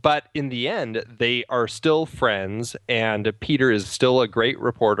 But in the end, they are still friends, and Peter is still a great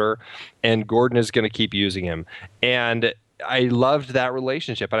reporter, and Gordon is going to keep using him. And I loved that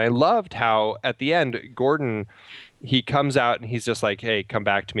relationship, and I loved how at the end, Gordon, he comes out and he's just like, "Hey, come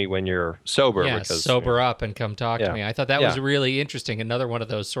back to me when you're sober." Yeah, because, sober up and come talk to me. I thought that was really interesting. Another one of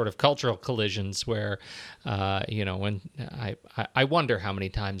those sort of cultural collisions where, when I wonder how many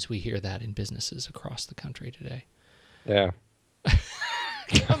times we hear that in businesses across the country today. Yeah.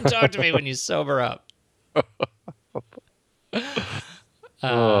 Come talk to me when you sober up.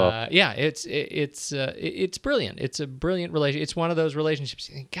 It's brilliant. It's a brilliant relationship. It's one of those relationships.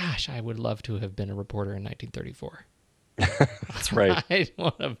 You think, gosh, I would love to have been a reporter in 1934. That's right. I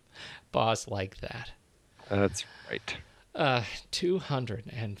want a boss like that. That's right.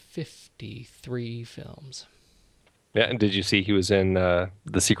 253 films. Yeah, and did you see he was in The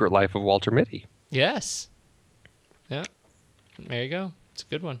Secret Life of Walter Mitty? Yes. Yeah. There you go. It's a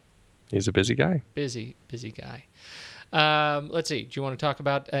good one. He's a busy guy. Busy guy. Let's see. Do you want to talk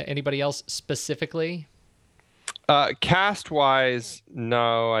about anybody else specifically? Cast-wise,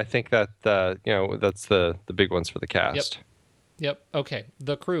 no. I think that that's the big ones for the cast. Yep. Okay.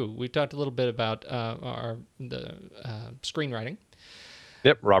 The crew. We've talked a little bit about the screenwriting.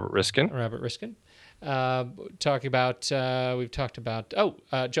 Yep. Robert Riskin. We've talked about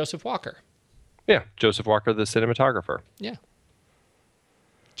Joseph Walker. Yeah, Joseph Walker, the cinematographer. Yeah.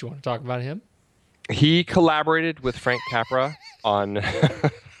 Do you want to talk about him? He collaborated with Frank Capra on.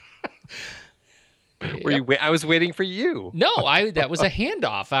 I was waiting for you. No, that was a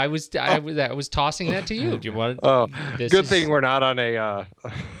handoff. I was tossing that to you. Do you want? Good thing we're not on a.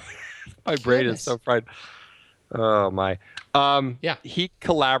 My brain is so fried. Oh my. Yeah. He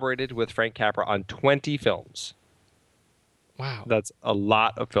collaborated with Frank Capra on 20 films. Wow. That's a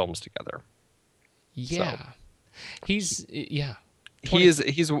lot of films together. Yeah. So. He's 20.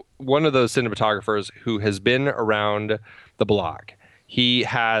 He's one of those cinematographers who has been around the block. He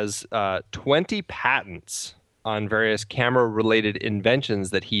has 20 patents on various camera-related inventions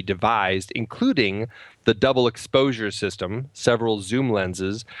that he devised, including the double exposure system, several zoom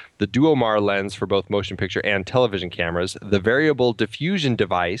lenses, the Duomar lens for both motion picture and television cameras, the variable diffusion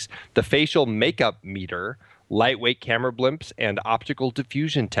device, the facial makeup meter, lightweight camera blimps, and optical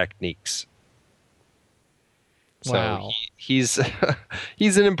diffusion techniques. So wow. He's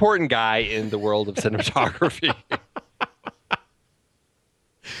an important guy in the world of cinematography.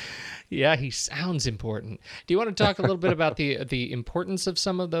 Yeah, he sounds important. Do you want to talk a little bit about the importance of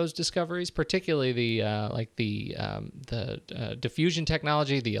some of those discoveries, particularly the diffusion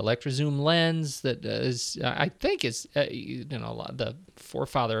technology, the electrozoom lens that is I think is the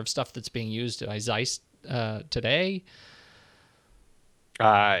forefather of stuff that's being used by Zeiss today?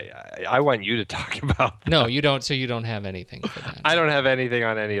 I want you to talk about that. No, you don't. So you don't have anything for that. I don't have anything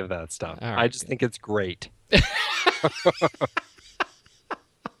on any of that stuff. Right, I just think it's great.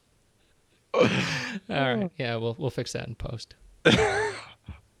 All right. Yeah, we'll fix that in post.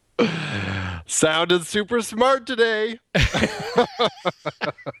 Sounded super smart today.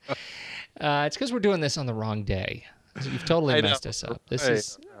 It's because we're doing this on the wrong day. You've totally messed us up.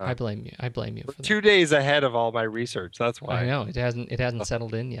 I blame you. I blame you for that. 2 days ahead of all my research. That's why. I know it hasn't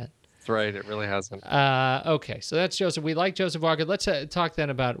settled in yet. That's right. It really hasn't. Okay, so that's Joseph. We like Joseph Walker. Let's talk then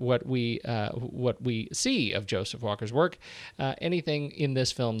about what we see of Joseph Walker's work. Anything in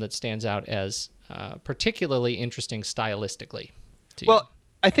this film that stands out as particularly interesting stylistically to you?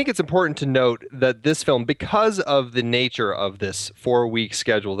 I think it's important to note that this film, because of the nature of this 4-week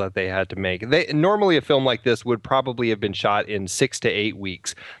schedule that they had to make, normally a film like this would probably have been shot in 6 to 8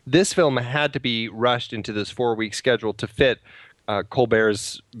 weeks. This film had to be rushed into this 4-week schedule to fit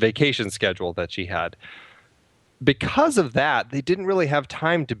Colbert's vacation schedule that she had. Because of that, they didn't really have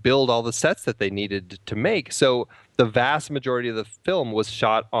time to build all the sets that they needed to make. So the vast majority of the film was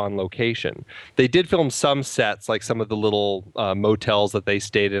shot on location. They did film some sets, like some of the little motels that they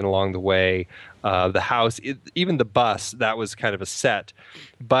stayed in along the way, the house, even the bus, that was kind of a set.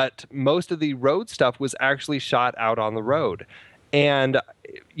 But most of the road stuff was actually shot out on the road. And,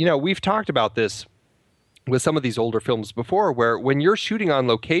 we've talked about this with some of these older films before, where when you're shooting on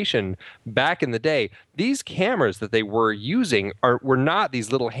location back in the day, these cameras that they were using were not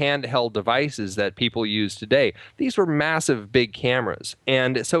these little handheld devices that people use today. These were massive, big cameras.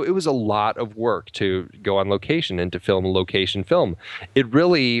 And so it was a lot of work to go on location and to film a location film. It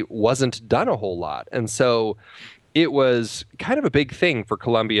really wasn't done a whole lot. And so it was kind of a big thing for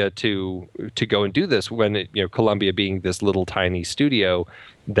Columbia to go and do this when Columbia being this little tiny studio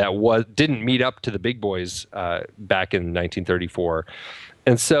that didn't meet up to the big boys back in 1934.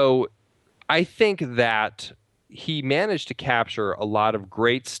 And so I think that he managed to capture a lot of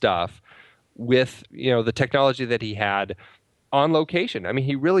great stuff with the technology that he had on location. I mean,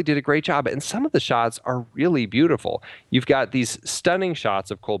 he really did a great job, and some of the shots are really beautiful. You've got these stunning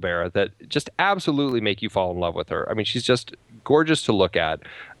shots of Colbert that just absolutely make you fall in love with her. I mean, she's just gorgeous to look at.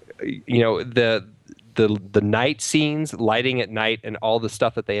 The night scenes, lighting at night, and all the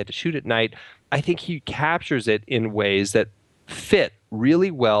stuff that they had to shoot at night, I think he captures it in ways that fit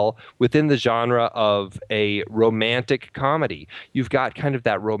really well within the genre of a romantic comedy. You've got kind of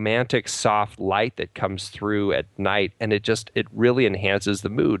that romantic soft light that comes through at night, and it really enhances the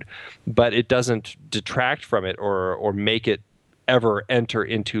mood, but it doesn't detract from it or make it ever enter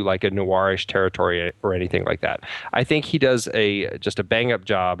into like a noirish territory or anything like that. I think he does just a bang up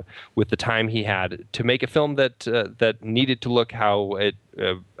job with the time he had to make a film that needed to look how it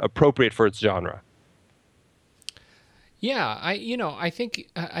appropriate for its genre. Yeah, I think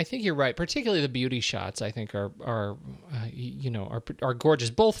you're right. Particularly the beauty shots, I think are gorgeous,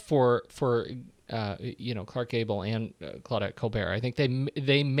 both for Clark Gable and Claudette Colbert. I think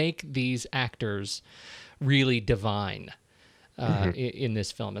they make these actors really divine in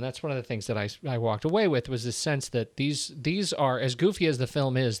this film, and that's one of the things that I walked away with, was the sense that these are, as goofy as the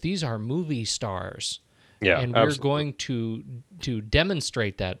film is, these are movie stars. Yeah, and we're going to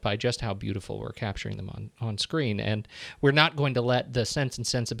demonstrate that by just how beautiful we're capturing them on screen, and we're not going to let the sense and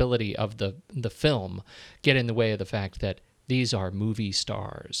sensibility of the film get in the way of the fact that these are movie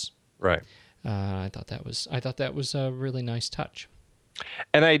stars. Right. I thought that was a really nice touch.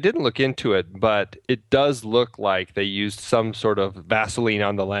 And I didn't look into it, but it does look like they used some sort of Vaseline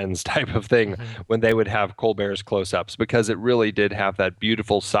on the lens type of thing when they would have Colbert's close-ups, because it really did have that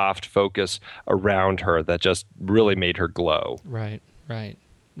beautiful, soft focus around her that just really made her glow. Right.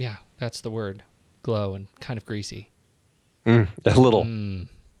 Yeah, that's the word. Glow, and kind of greasy. A little.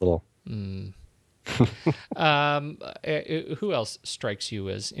 Little. Who else strikes you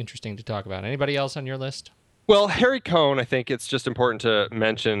as interesting to talk about? Anybody else on your list? Well, Harry Cohn, I think it's just important to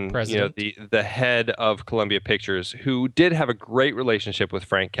mention, the head of Columbia Pictures, who did have a great relationship with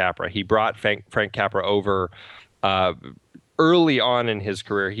Frank Capra. He brought Frank Capra over early on in his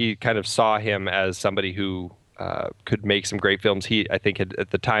career. He kind of saw him as somebody who could make some great films. He, I think,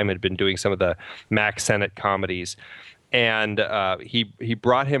 at the time had been doing some of the Mack Sennett comedies, and he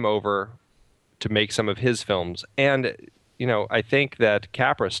brought him over to make some of his films. And I think that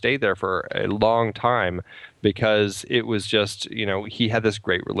Capra stayed there for a long time because it was just, he had this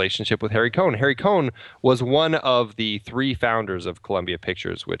great relationship with Harry Cohn. Harry Cohn was one of the 3 founders of Columbia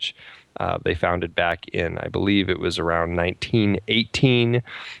Pictures, which they founded back in, I believe it was around 1918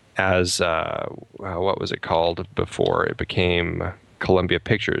 as, what was it called before it became Columbia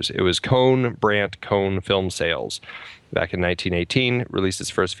Pictures? It was Cohn, Brandt, Cohn Film Sales. Back in 1918, released its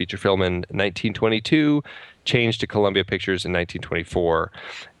first feature film in 1922, changed to Columbia Pictures in 1924.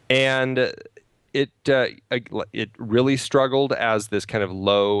 And it really struggled as this kind of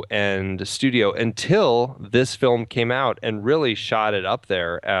low-end studio until this film came out and really shot it up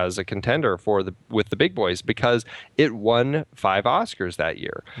there as a contender with the big boys, because it won 5 Oscars that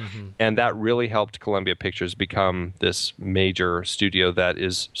year. And that really helped Columbia Pictures become this major studio that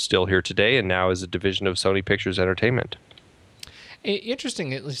is still here today and now is a division of Sony Pictures Entertainment.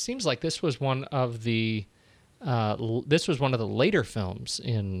 Interesting. It seems like this was one of the later films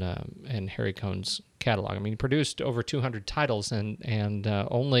in Harry Cohn's catalog. I mean, he produced over 200 titles and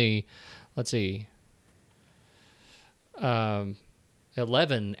only, let's see,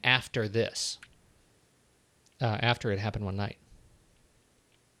 11 after this, after It Happened One Night.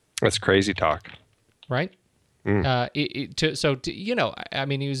 That's crazy talk. Right? I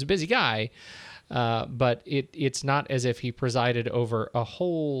mean, he was a busy guy, but it's not as if he presided over a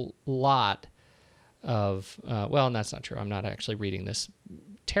whole lot of well, and that's not true. I'm not actually reading this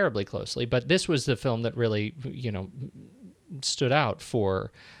terribly closely, but this was the film that really stood out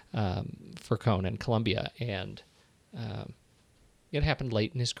for Cohn and Columbia, and it happened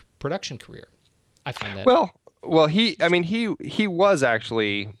late in his production career. I find that Well, he was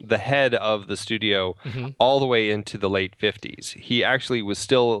actually the head of the studio all the way into the late 50s. He actually was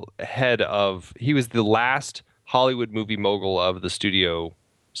still he was the last Hollywood movie mogul of the studio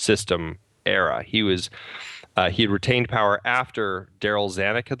system era. He had retained power after Darryl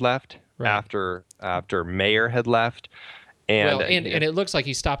Zanuck had left, after Mayer had left. And it looks like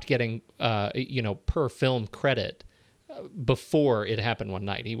he stopped getting per film credit before It Happened One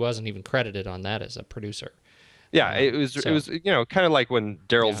Night. He wasn't even credited on that as a producer. Yeah, it was kind of like when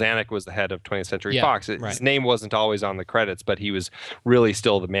Darryl Zanuck was the head of 20th Century Fox. His name wasn't always on the credits, but he was really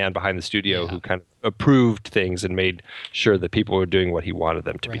still the man behind the studio who kind of approved things and made sure that people were doing what he wanted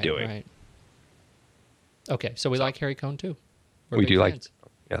them to be doing. Right. Okay, so we like Harry Cohn too. We do fans.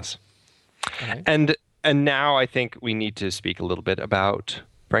 Yes. Right. And now I think we need to speak a little bit about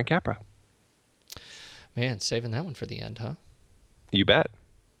Frank Capra. Man, saving that one for the end, huh? You bet.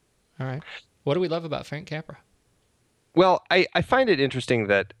 All right. What do we love about Frank Capra? Well, I find it interesting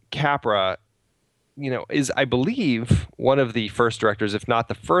that Capra, is, I believe, one of the first directors, if not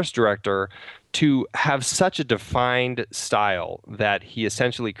the first director, to have such a defined style that he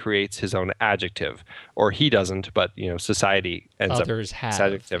essentially creates his own adjective. Or he doesn't, but, society ends Others up have,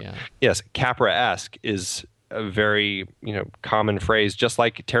 adjective. Yeah. Yes, Capra-esque is a very, common phrase, just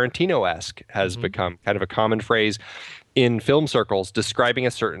like Tarantino-esque has become kind of a common phrase in film circles describing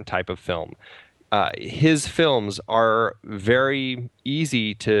a certain type of film. His films are very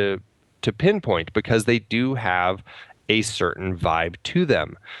easy to pinpoint because they do have a certain vibe to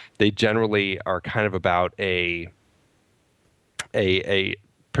them. They generally are kind of about a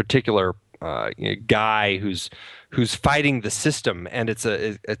particular guy who's fighting the system, and it's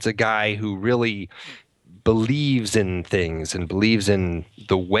a guy who really believes in things and believes in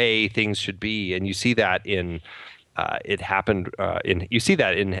the way things should be, and you see that in It Happened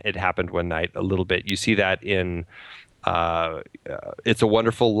One Night a little bit. You see that in It's a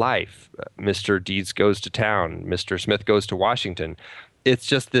Wonderful Life. Mr. Deeds Goes to Town. Mr. Smith Goes to Washington. It's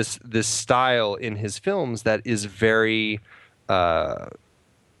just this style in his films that is very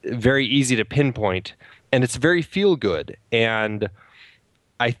very easy to pinpoint, and it's very feel good. And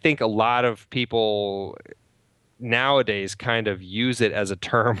I think a lot of people nowadays kind of use it as a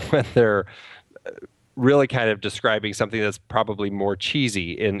term when they're really kind of describing something that's probably more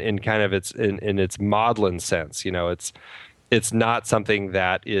cheesy in kind of its maudlin sense. It's not something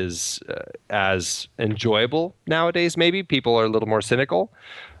that is as enjoyable nowadays. Maybe people are a little more cynical.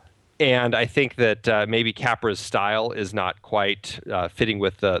 And I think that maybe Capra's style is not quite fitting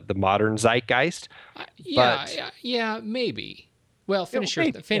with the modern zeitgeist. Yeah, maybe. Well, finish your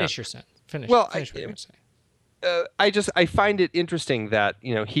sentence. Finish what you're going to say. I find it interesting that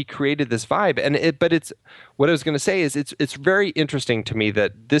he created this vibe, but it's what I was going to say is it's very interesting to me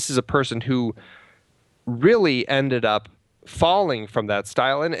that this is a person who really ended up falling from that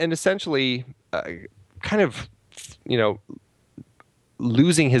style and essentially kind of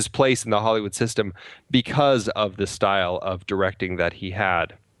losing his place in the Hollywood system because of the style of directing that he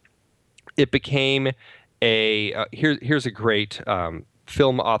had. It became here's a great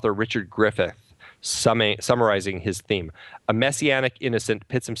film author, Richard Griffith, summarizing his theme. A messianic innocent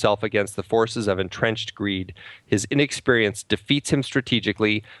pits himself against the forces of entrenched greed. His inexperience defeats him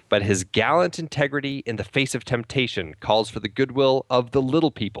strategically, but his gallant integrity in the face of temptation calls for the goodwill of the little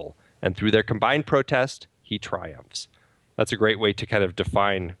people, and through their combined protest, he triumphs. That's a great way to kind of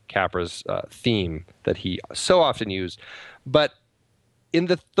define Capra's theme that he so often used. But in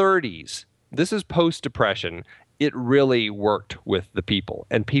the 30s, this is post-Depression, it really worked with the people,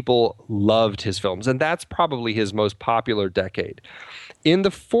 and people loved his films, and that's probably his most popular decade. In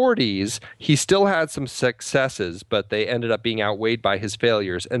the 40s, he still had some successes, but they ended up being outweighed by his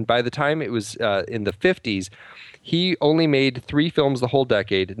failures, and by the time it was in the 50s, he only made 3 films the whole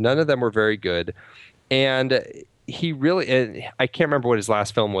decade. None of them were very good, and he really, I can't remember what his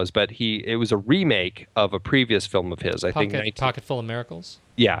last film was, but it was a remake of a previous film of his. I think Pocket Full of Miracles?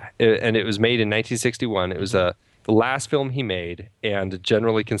 Yeah, and it was made in 1961. It was the last film he made and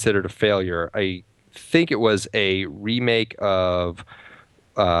generally considered a failure. I think it was a remake of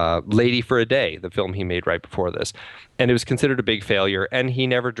Lady for a Day, the film he made right before this. And it was considered a big failure, and he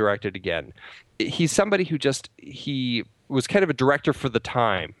never directed again. He's somebody who he was kind of a director for the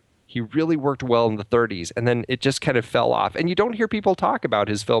time. He really worked well in the 30s, and then it just kind of fell off. And you don't hear people talk about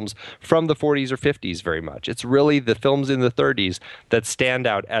his films from the 40s or 50s very much. It's really the films in the 30s that stand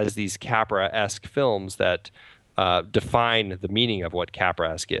out as these Capra-esque films that define the meaning of what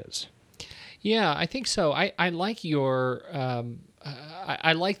Capra-esque is. Yeah, I think so. I like your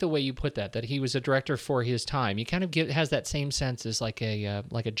I like the way you put that he was a director for his time. He kind of has that same sense as like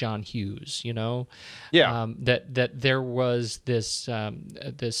a John Hughes, you know? Yeah. That there was this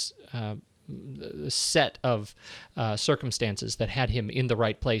set of circumstances that had him in the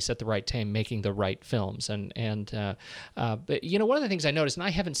right place at the right time, making the right films. But you know, one of the things I noticed, and I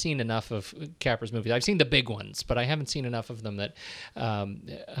haven't seen enough of Capra's movies. I've seen the big ones, but I haven't seen enough of them that,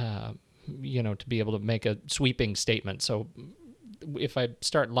 you know, to be able to make a sweeping statement. So if I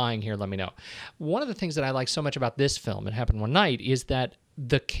start lying here, let me know. One of the things that I like so much about this film, It Happened One Night, is that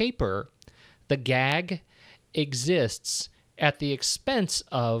the caper, the gag, exists at the expense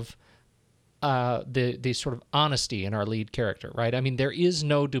of the sort of honesty in our lead character, right? I mean, there is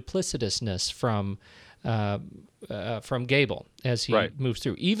no duplicitousness from Gable as he moves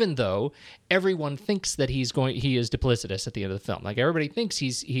through, even though everyone thinks that he is duplicitous at the end of the film. Like, everybody thinks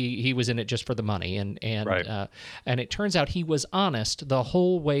he was in it just for the money, and it turns out he was honest the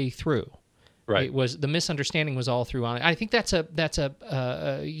whole way through. Right. It was, the misunderstanding was all through on. I think that's an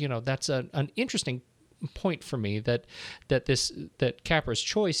interesting point for me, that Capra's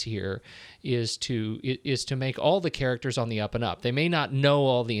choice here is to make all the characters on the up and up. They may not know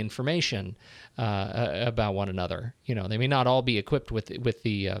all the information about one another. You know, they may not all be equipped with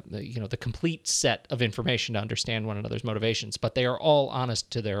the complete set of information to understand one another's motivations, but they are all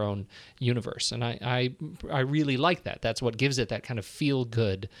honest to their own universe, and I really like that. That's what gives it that kind of feel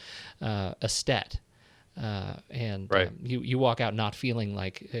good aesthete. You walk out not feeling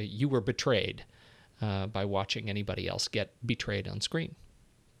like you were betrayed by watching anybody else get betrayed on screen.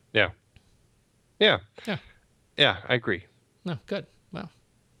 Yeah, I agree. No, good. Well,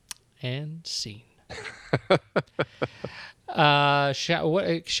 and scene.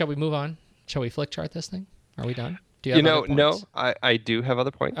 Shall we move on? Shall we flick chart this thing? Are we done? Do you have other points? No, I do have other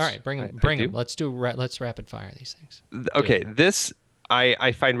points. All right, bring them. Let's rapid fire these things. Okay, this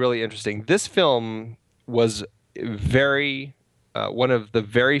I find really interesting. This film was very one of the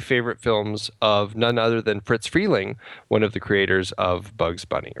very favorite films of none other than Fritz Freleng, one of the creators of Bugs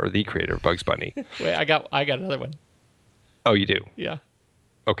Bunny, or the creator of Bugs Bunny. Wait, I got another one. Oh, you do? Yeah.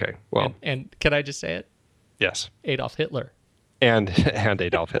 Okay. Well. And can I just say it? Yes. Adolf Hitler. And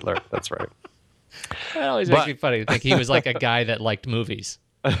Adolf Hitler. That's right. It always makes me funny to think he was like a guy that liked movies.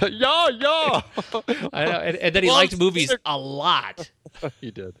 Yeah. I know, and then he liked movies a lot. He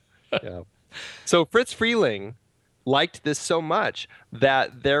did. Yeah. So Fritz Freleng liked this so much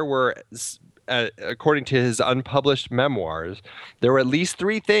that there were, according to his unpublished memoirs, there were at least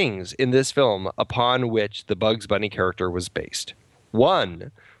 3 things in this film upon which the Bugs Bunny character was based.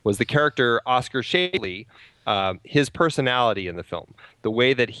 One was the character Oscar Shapley, his personality in the film, the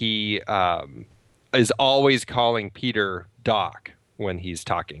way that he is always calling Peter Doc when he's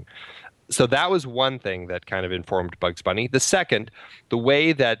talking. So that was one thing that kind of informed Bugs Bunny. The second, the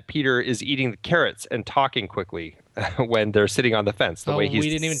way that Peter is eating the carrots and talking quickly when they're sitting on the fence. We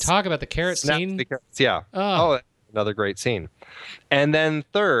didn't even talk about the carrot scene. The carrots, yeah. Oh, another great scene. And then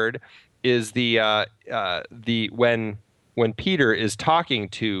third is when Peter is talking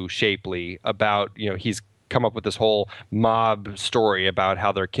to Shapley about, he's come up with this whole mob story about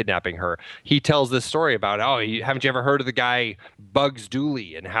how they're kidnapping her. He tells this story about, haven't you ever heard of the guy Bugs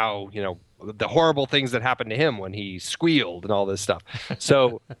Dooley, and how, the horrible things that happened to him when he squealed and all this stuff.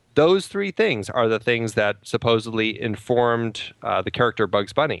 So those 3 things are the things that supposedly informed the character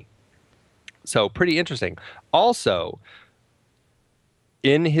Bugs Bunny. So pretty interesting. Also,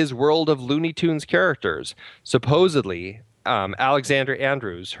 in his world of Looney Tunes characters, supposedly Alexander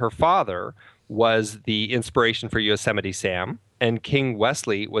Andrews, her father, was the inspiration for Yosemite Sam, and King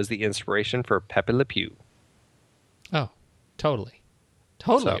Wesley was the inspiration for Pepe Le Pew. Oh, totally.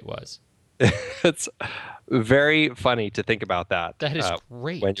 It was. It's very funny to think about that. That is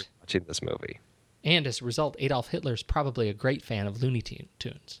great. When you're watching this movie. And as a result, Adolf Hitler's probably a great fan of Looney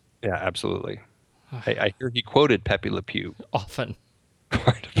Tunes. Yeah, absolutely. I hear he quoted Pepe Le Pew. Often.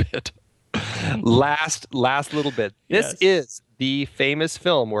 Quite a bit. Last little bit. This is the famous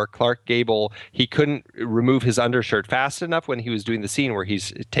film where Clark Gable, he couldn't remove his undershirt fast enough when he was doing the scene where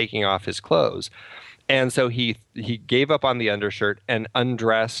he's taking off his clothes. And so he gave up on the undershirt and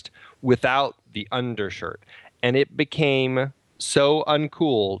undressed without the undershirt. And it became so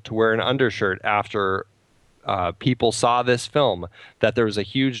uncool to wear an undershirt after people saw this film that there was a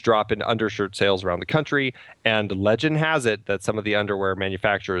huge drop in undershirt sales around the country. And legend has it that some of the underwear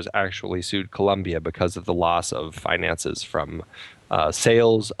manufacturers actually sued Columbia because of the loss of finances from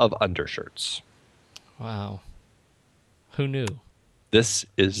sales of undershirts. Wow. Who knew? This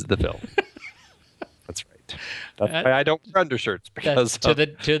is the film. That's right. That's why I don't wear undershirts, because to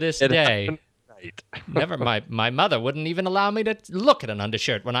this day. Right. Never. My mother wouldn't even allow me to look at an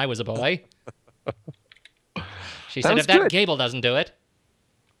undershirt when I was a boy. She said, if that Gable doesn't do it,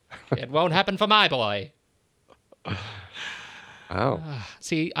 it won't happen for my boy. Oh.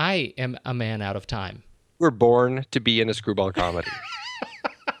 See, I am a man out of time. We're born to be in a screwball comedy.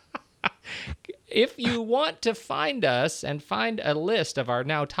 If you want to find us and find a list of our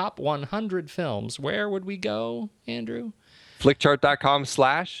now top 100 films, where would we go, Andrew?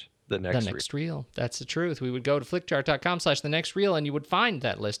 Flickchart.com/The Next Reel. That's the truth. We would go to flickchart.com/The Next Reel, and you would find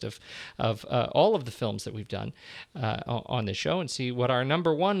that list of all of the films that we've done on this show and see what our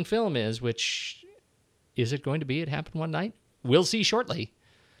number one film is, which is it going to be It Happened One Night? We'll see shortly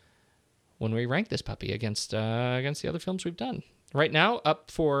when we rank this puppy against the other films we've done. Right now,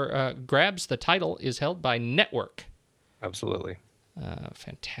 up for grabs, the title is held by Network. Absolutely.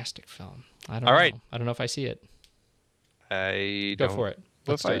 Fantastic film. I don't know if I see it. Go for it.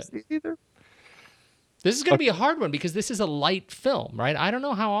 Let's do it. Either. This is going to be a hard one because this is a light film, right? I don't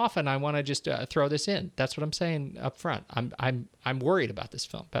know how often I want to just throw this in. That's what I'm saying up front. I'm worried about this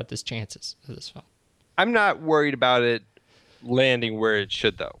film, about the chances of this film. I'm not worried about it landing where it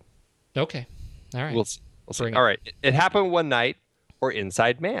should, though. Okay. All right. We'll see. All right. It Happened One Night or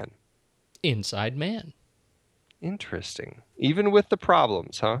Inside Man? Inside Man. Interesting. Even with the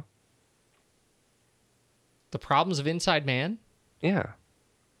problems, huh? The problems of Inside Man? Yeah.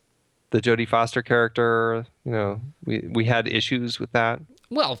 The Jodie Foster character, we had issues with that.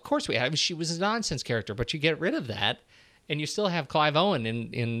 Well, of course we had. She was a nonsense character, but you get rid of that, and you still have Clive Owen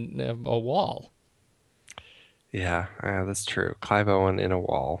in a wall. Yeah, that's true. Clive Owen in a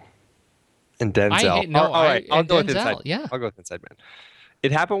wall. And Denzel. I'll go with Inside. Yeah. I'll go with Inside Man.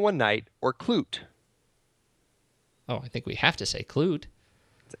 It Happened One Night or Klute? Oh, I think we have to say Klute.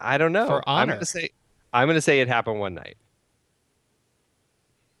 I don't know. For honor. I'm going to say It Happened One Night.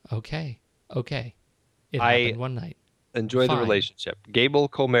 Okay. It Happened One Night. Enjoy the relationship. Gable,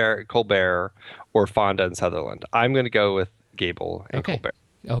 Colbert, or Fonda and Sutherland. I'm going to go with Gable and Colbert.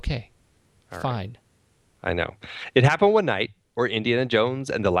 Okay. All Fine. Right. I know. It Happened One Night or Indiana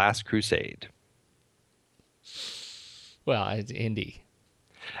Jones and the Last Crusade. Well, it's Indy.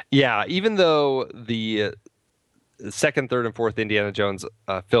 Yeah, even though the second, third, and fourth Indiana Jones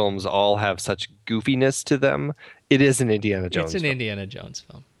films all have such goofiness to them, it is an Indiana Jones film. Indiana Jones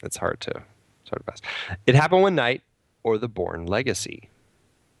film. It's hard to pass. It Happened One Night or The Bourne Legacy.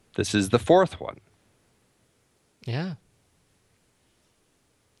 This is the fourth one. Yeah.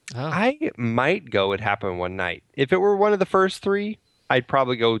 Oh. I might go It Happened One Night. If it were one of the first three, I'd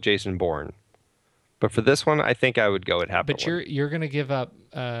probably go Jason Bourne. But for this one, I think I would go It Happened One Night. But you're going to give up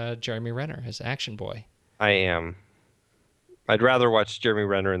Jeremy Renner as Action Boy. I am. I'd rather watch Jeremy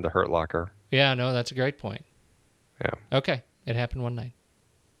Renner in The Hurt Locker. Yeah, no, that's a great point. Yeah. Okay. It Happened One Night.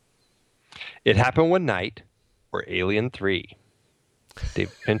 It Happened One Night or Alien 3.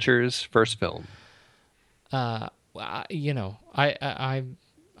 David Fincher's first film.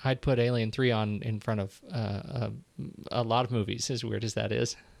 I'd put Alien 3 on in front of a lot of movies, as weird as that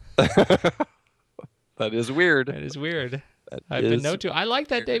is. That is weird. That is weird. I've been known to. I like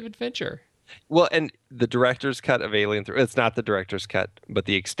that David Fincher. Well, and the director's cut of Alien 3, it's not the director's cut, but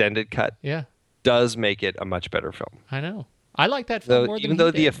the extended cut does make it a much better film. I know. I like that film more than even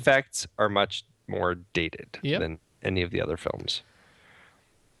though the effects are much more dated than any of the other films.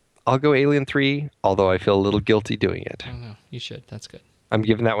 I'll go Alien 3, although I feel a little guilty doing it. Oh, no. You should. That's good. I'm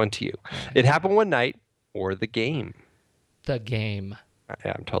giving that one to you. Right. It Happened One Night or The Game. The Game.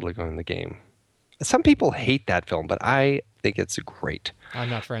 Yeah, I'm totally going The Game. Some people hate that film, but I think it's great. I'm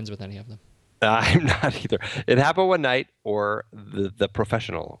not friends with any of them. I'm not either. It Happened One Night or The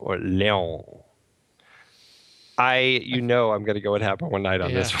Professional or Léon. I'm going to go It Happened One Night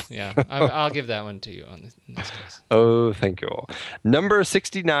on this one. Yeah, I'll give that one to you in this case. Oh, thank you. Number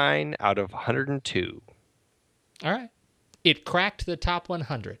 69 out of 102. All right. It cracked the top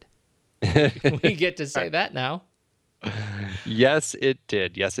 100. We get to say that now. Yes, it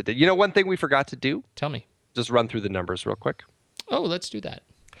did. Yes, it did. You know, one thing we forgot to do? Tell me. Just run through the numbers real quick. Oh, let's do that.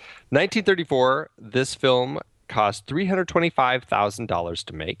 1934, this film cost $325,000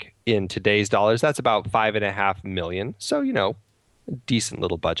 to make. In today's dollars, that's about $5.5 million. So, a decent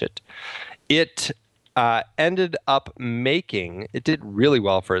little budget. It ended up making, it did really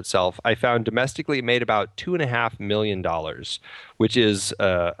well for itself. I found domestically it made about $2.5 million, which is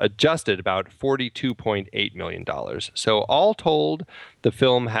adjusted about $42.8 million. So all told, the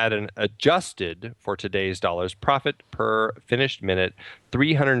film had an adjusted, for today's dollars, profit per finished minute,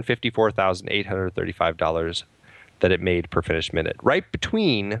 $354,835 that it made per finished minute, right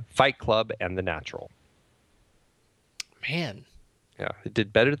between Fight Club and The Natural. Man. Yeah, it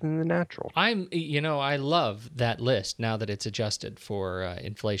did better than The Natural. I love that list now that it's adjusted for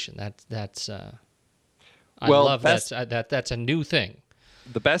inflation. That's I love that. That's a new thing.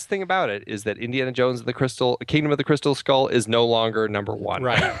 The best thing about it is that Indiana Jones and the Kingdom of the Crystal Skull is no longer number one.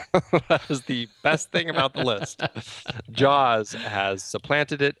 Right. That is the best thing about the list. Jaws has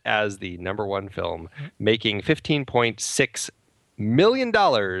supplanted it as the number one film, making $15.6 million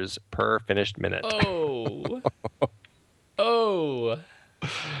per finished minute. Oh. Oh.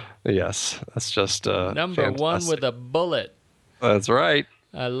 Yes, that's just number fantastic. one with a bullet. That's right.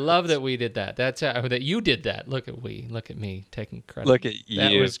 I love that we did that. That's that you did that. Look at me taking credit. Look at you.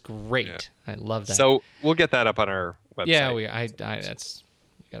 That was great. Yeah. I love that. So we'll get that up on our website. Yeah, we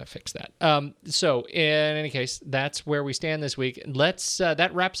gotta fix that. So in any case, that's where we stand this week. Let's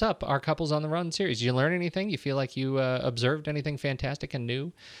that wraps up our Couples on the Run series. Did you learn anything? You feel like you observed anything fantastic and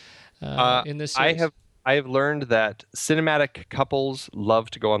new in this series? I have learned that cinematic couples love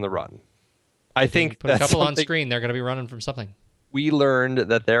to go on the run. I think put a couple on screen, they're going to be running from something. We learned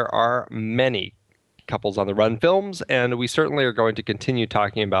that there are many couples on the run films, and we certainly are going to continue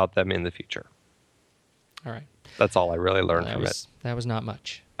talking about them in the future. All right. That's all I really learned from it. That was not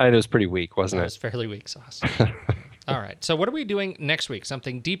much. It was pretty weak, wasn't it? It was fairly weak sauce. All right. So what are we doing next week?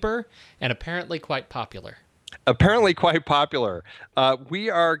 Something deeper and apparently quite popular. Apparently quite popular. We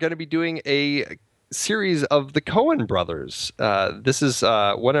are going to be doing a series of the Coen brothers. This is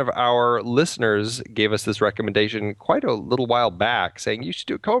one of our listeners gave us this recommendation quite a little while back, saying you should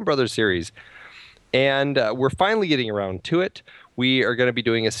do a Coen brothers series. And we're finally getting around to it. We are going to be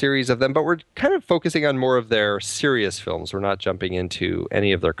doing a series of them, but we're kind of focusing on more of their serious films. We're not jumping into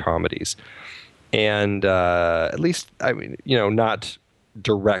any of their comedies. And at least, not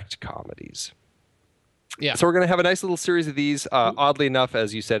direct comedies. Yeah. So we're going to have a nice little series of these. Oddly enough,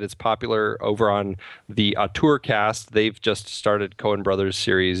 as you said, it's popular over on the Tourcast. They've just started Coen Brothers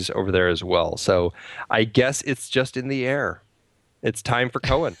series over there as well. So I guess it's just in the air. It's time for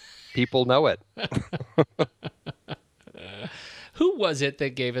Coen. People know it. Who was it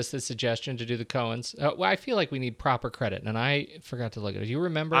that gave us the suggestion to do the Coens? Well, I feel like we need proper credit, and I forgot to look at it. Do you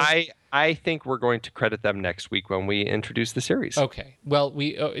remember? I think we're going to credit them next week when we introduce the series. Okay. Well,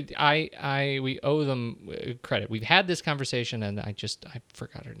 we owe them credit. We've had this conversation, and I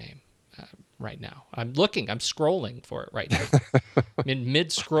forgot her name right now. I'm scrolling for it right now. I'm in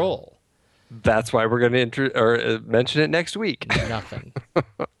mid-scroll. That's why we're going to mention it next week. Nothing.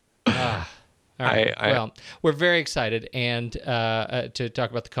 All right. Well, we're very excited and to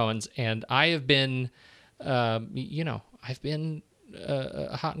talk about the Coens, and I have been, I've been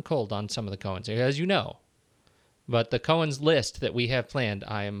hot and cold on some of the Coens, as you know. But the Coens list that we have planned,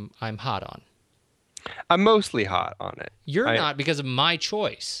 I'm hot on. I'm mostly hot on it. You're not because of my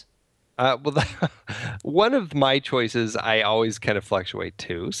choice. One of my choices, I always kind of fluctuate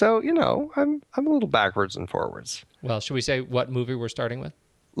too. So I'm a little backwards and forwards. Well, should we say what movie we're starting with?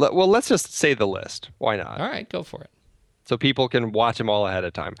 Well, let's just say the list. Why not? All right, go for it. So people can watch them all ahead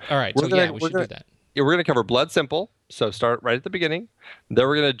of time. All right, we should do that. Yeah, we're going to cover Blood Simple. So start right at the beginning. Then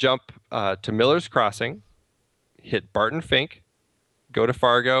we're going to jump to Miller's Crossing, hit Barton Fink, go to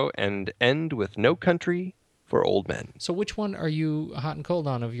Fargo, and end with No Country for Old Men. So which one are you hot and cold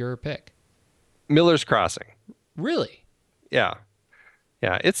on of your pick? Miller's Crossing. Really? Yeah.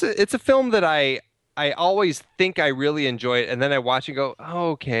 Yeah, it's a film that I always think I really enjoy it, and then I watch and go,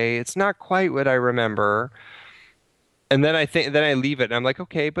 oh, okay, it's not quite what I remember. And then I leave it, and I'm like,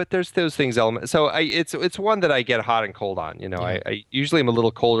 okay, but there's those things So it's one that I get hot and cold on. Yeah. I usually am a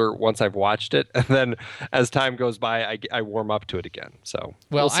little colder once I've watched it, and then as time goes by, I warm up to it again. So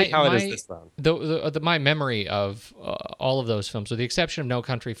we'll see how it is this round. My memory of all of those films, with the exception of No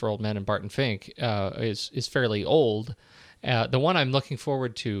Country for Old Men and Barton Fink, is fairly old. The one I'm looking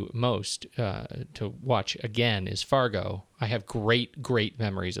forward to most to watch again is Fargo. I have great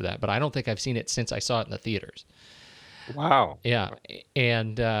memories of that, but I don't think I've seen it since I saw it in the theaters. Wow. Yeah,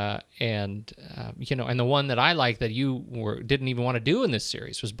 and the one that I like that you didn't even want to do in this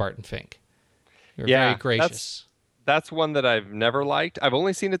series was Barton Fink. You were very gracious. That's one that I've never liked. I've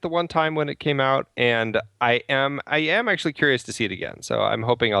only seen it the one time when it came out, and I am actually curious to see it again. So I'm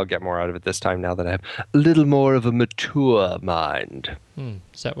hoping I'll get more out of it this time now that I have a little more of a mature mind.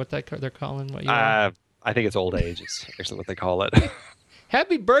 Is that what they're calling what you are? I think it's old age. It's actually what they call it.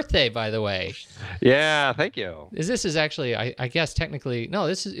 Happy birthday, by the way. Yeah, thank you. This is actually, I guess technically, no.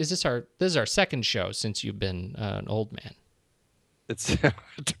 This is our second show since you've been an old man. It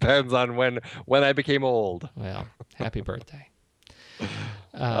depends on when I became old. Well, happy birthday.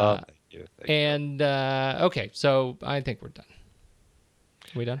 Thank you. Okay, so I think we're done.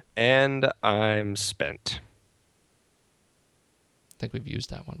 Are we done? And I'm spent. think we've used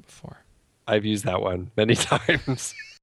that one before. I've used that one many times.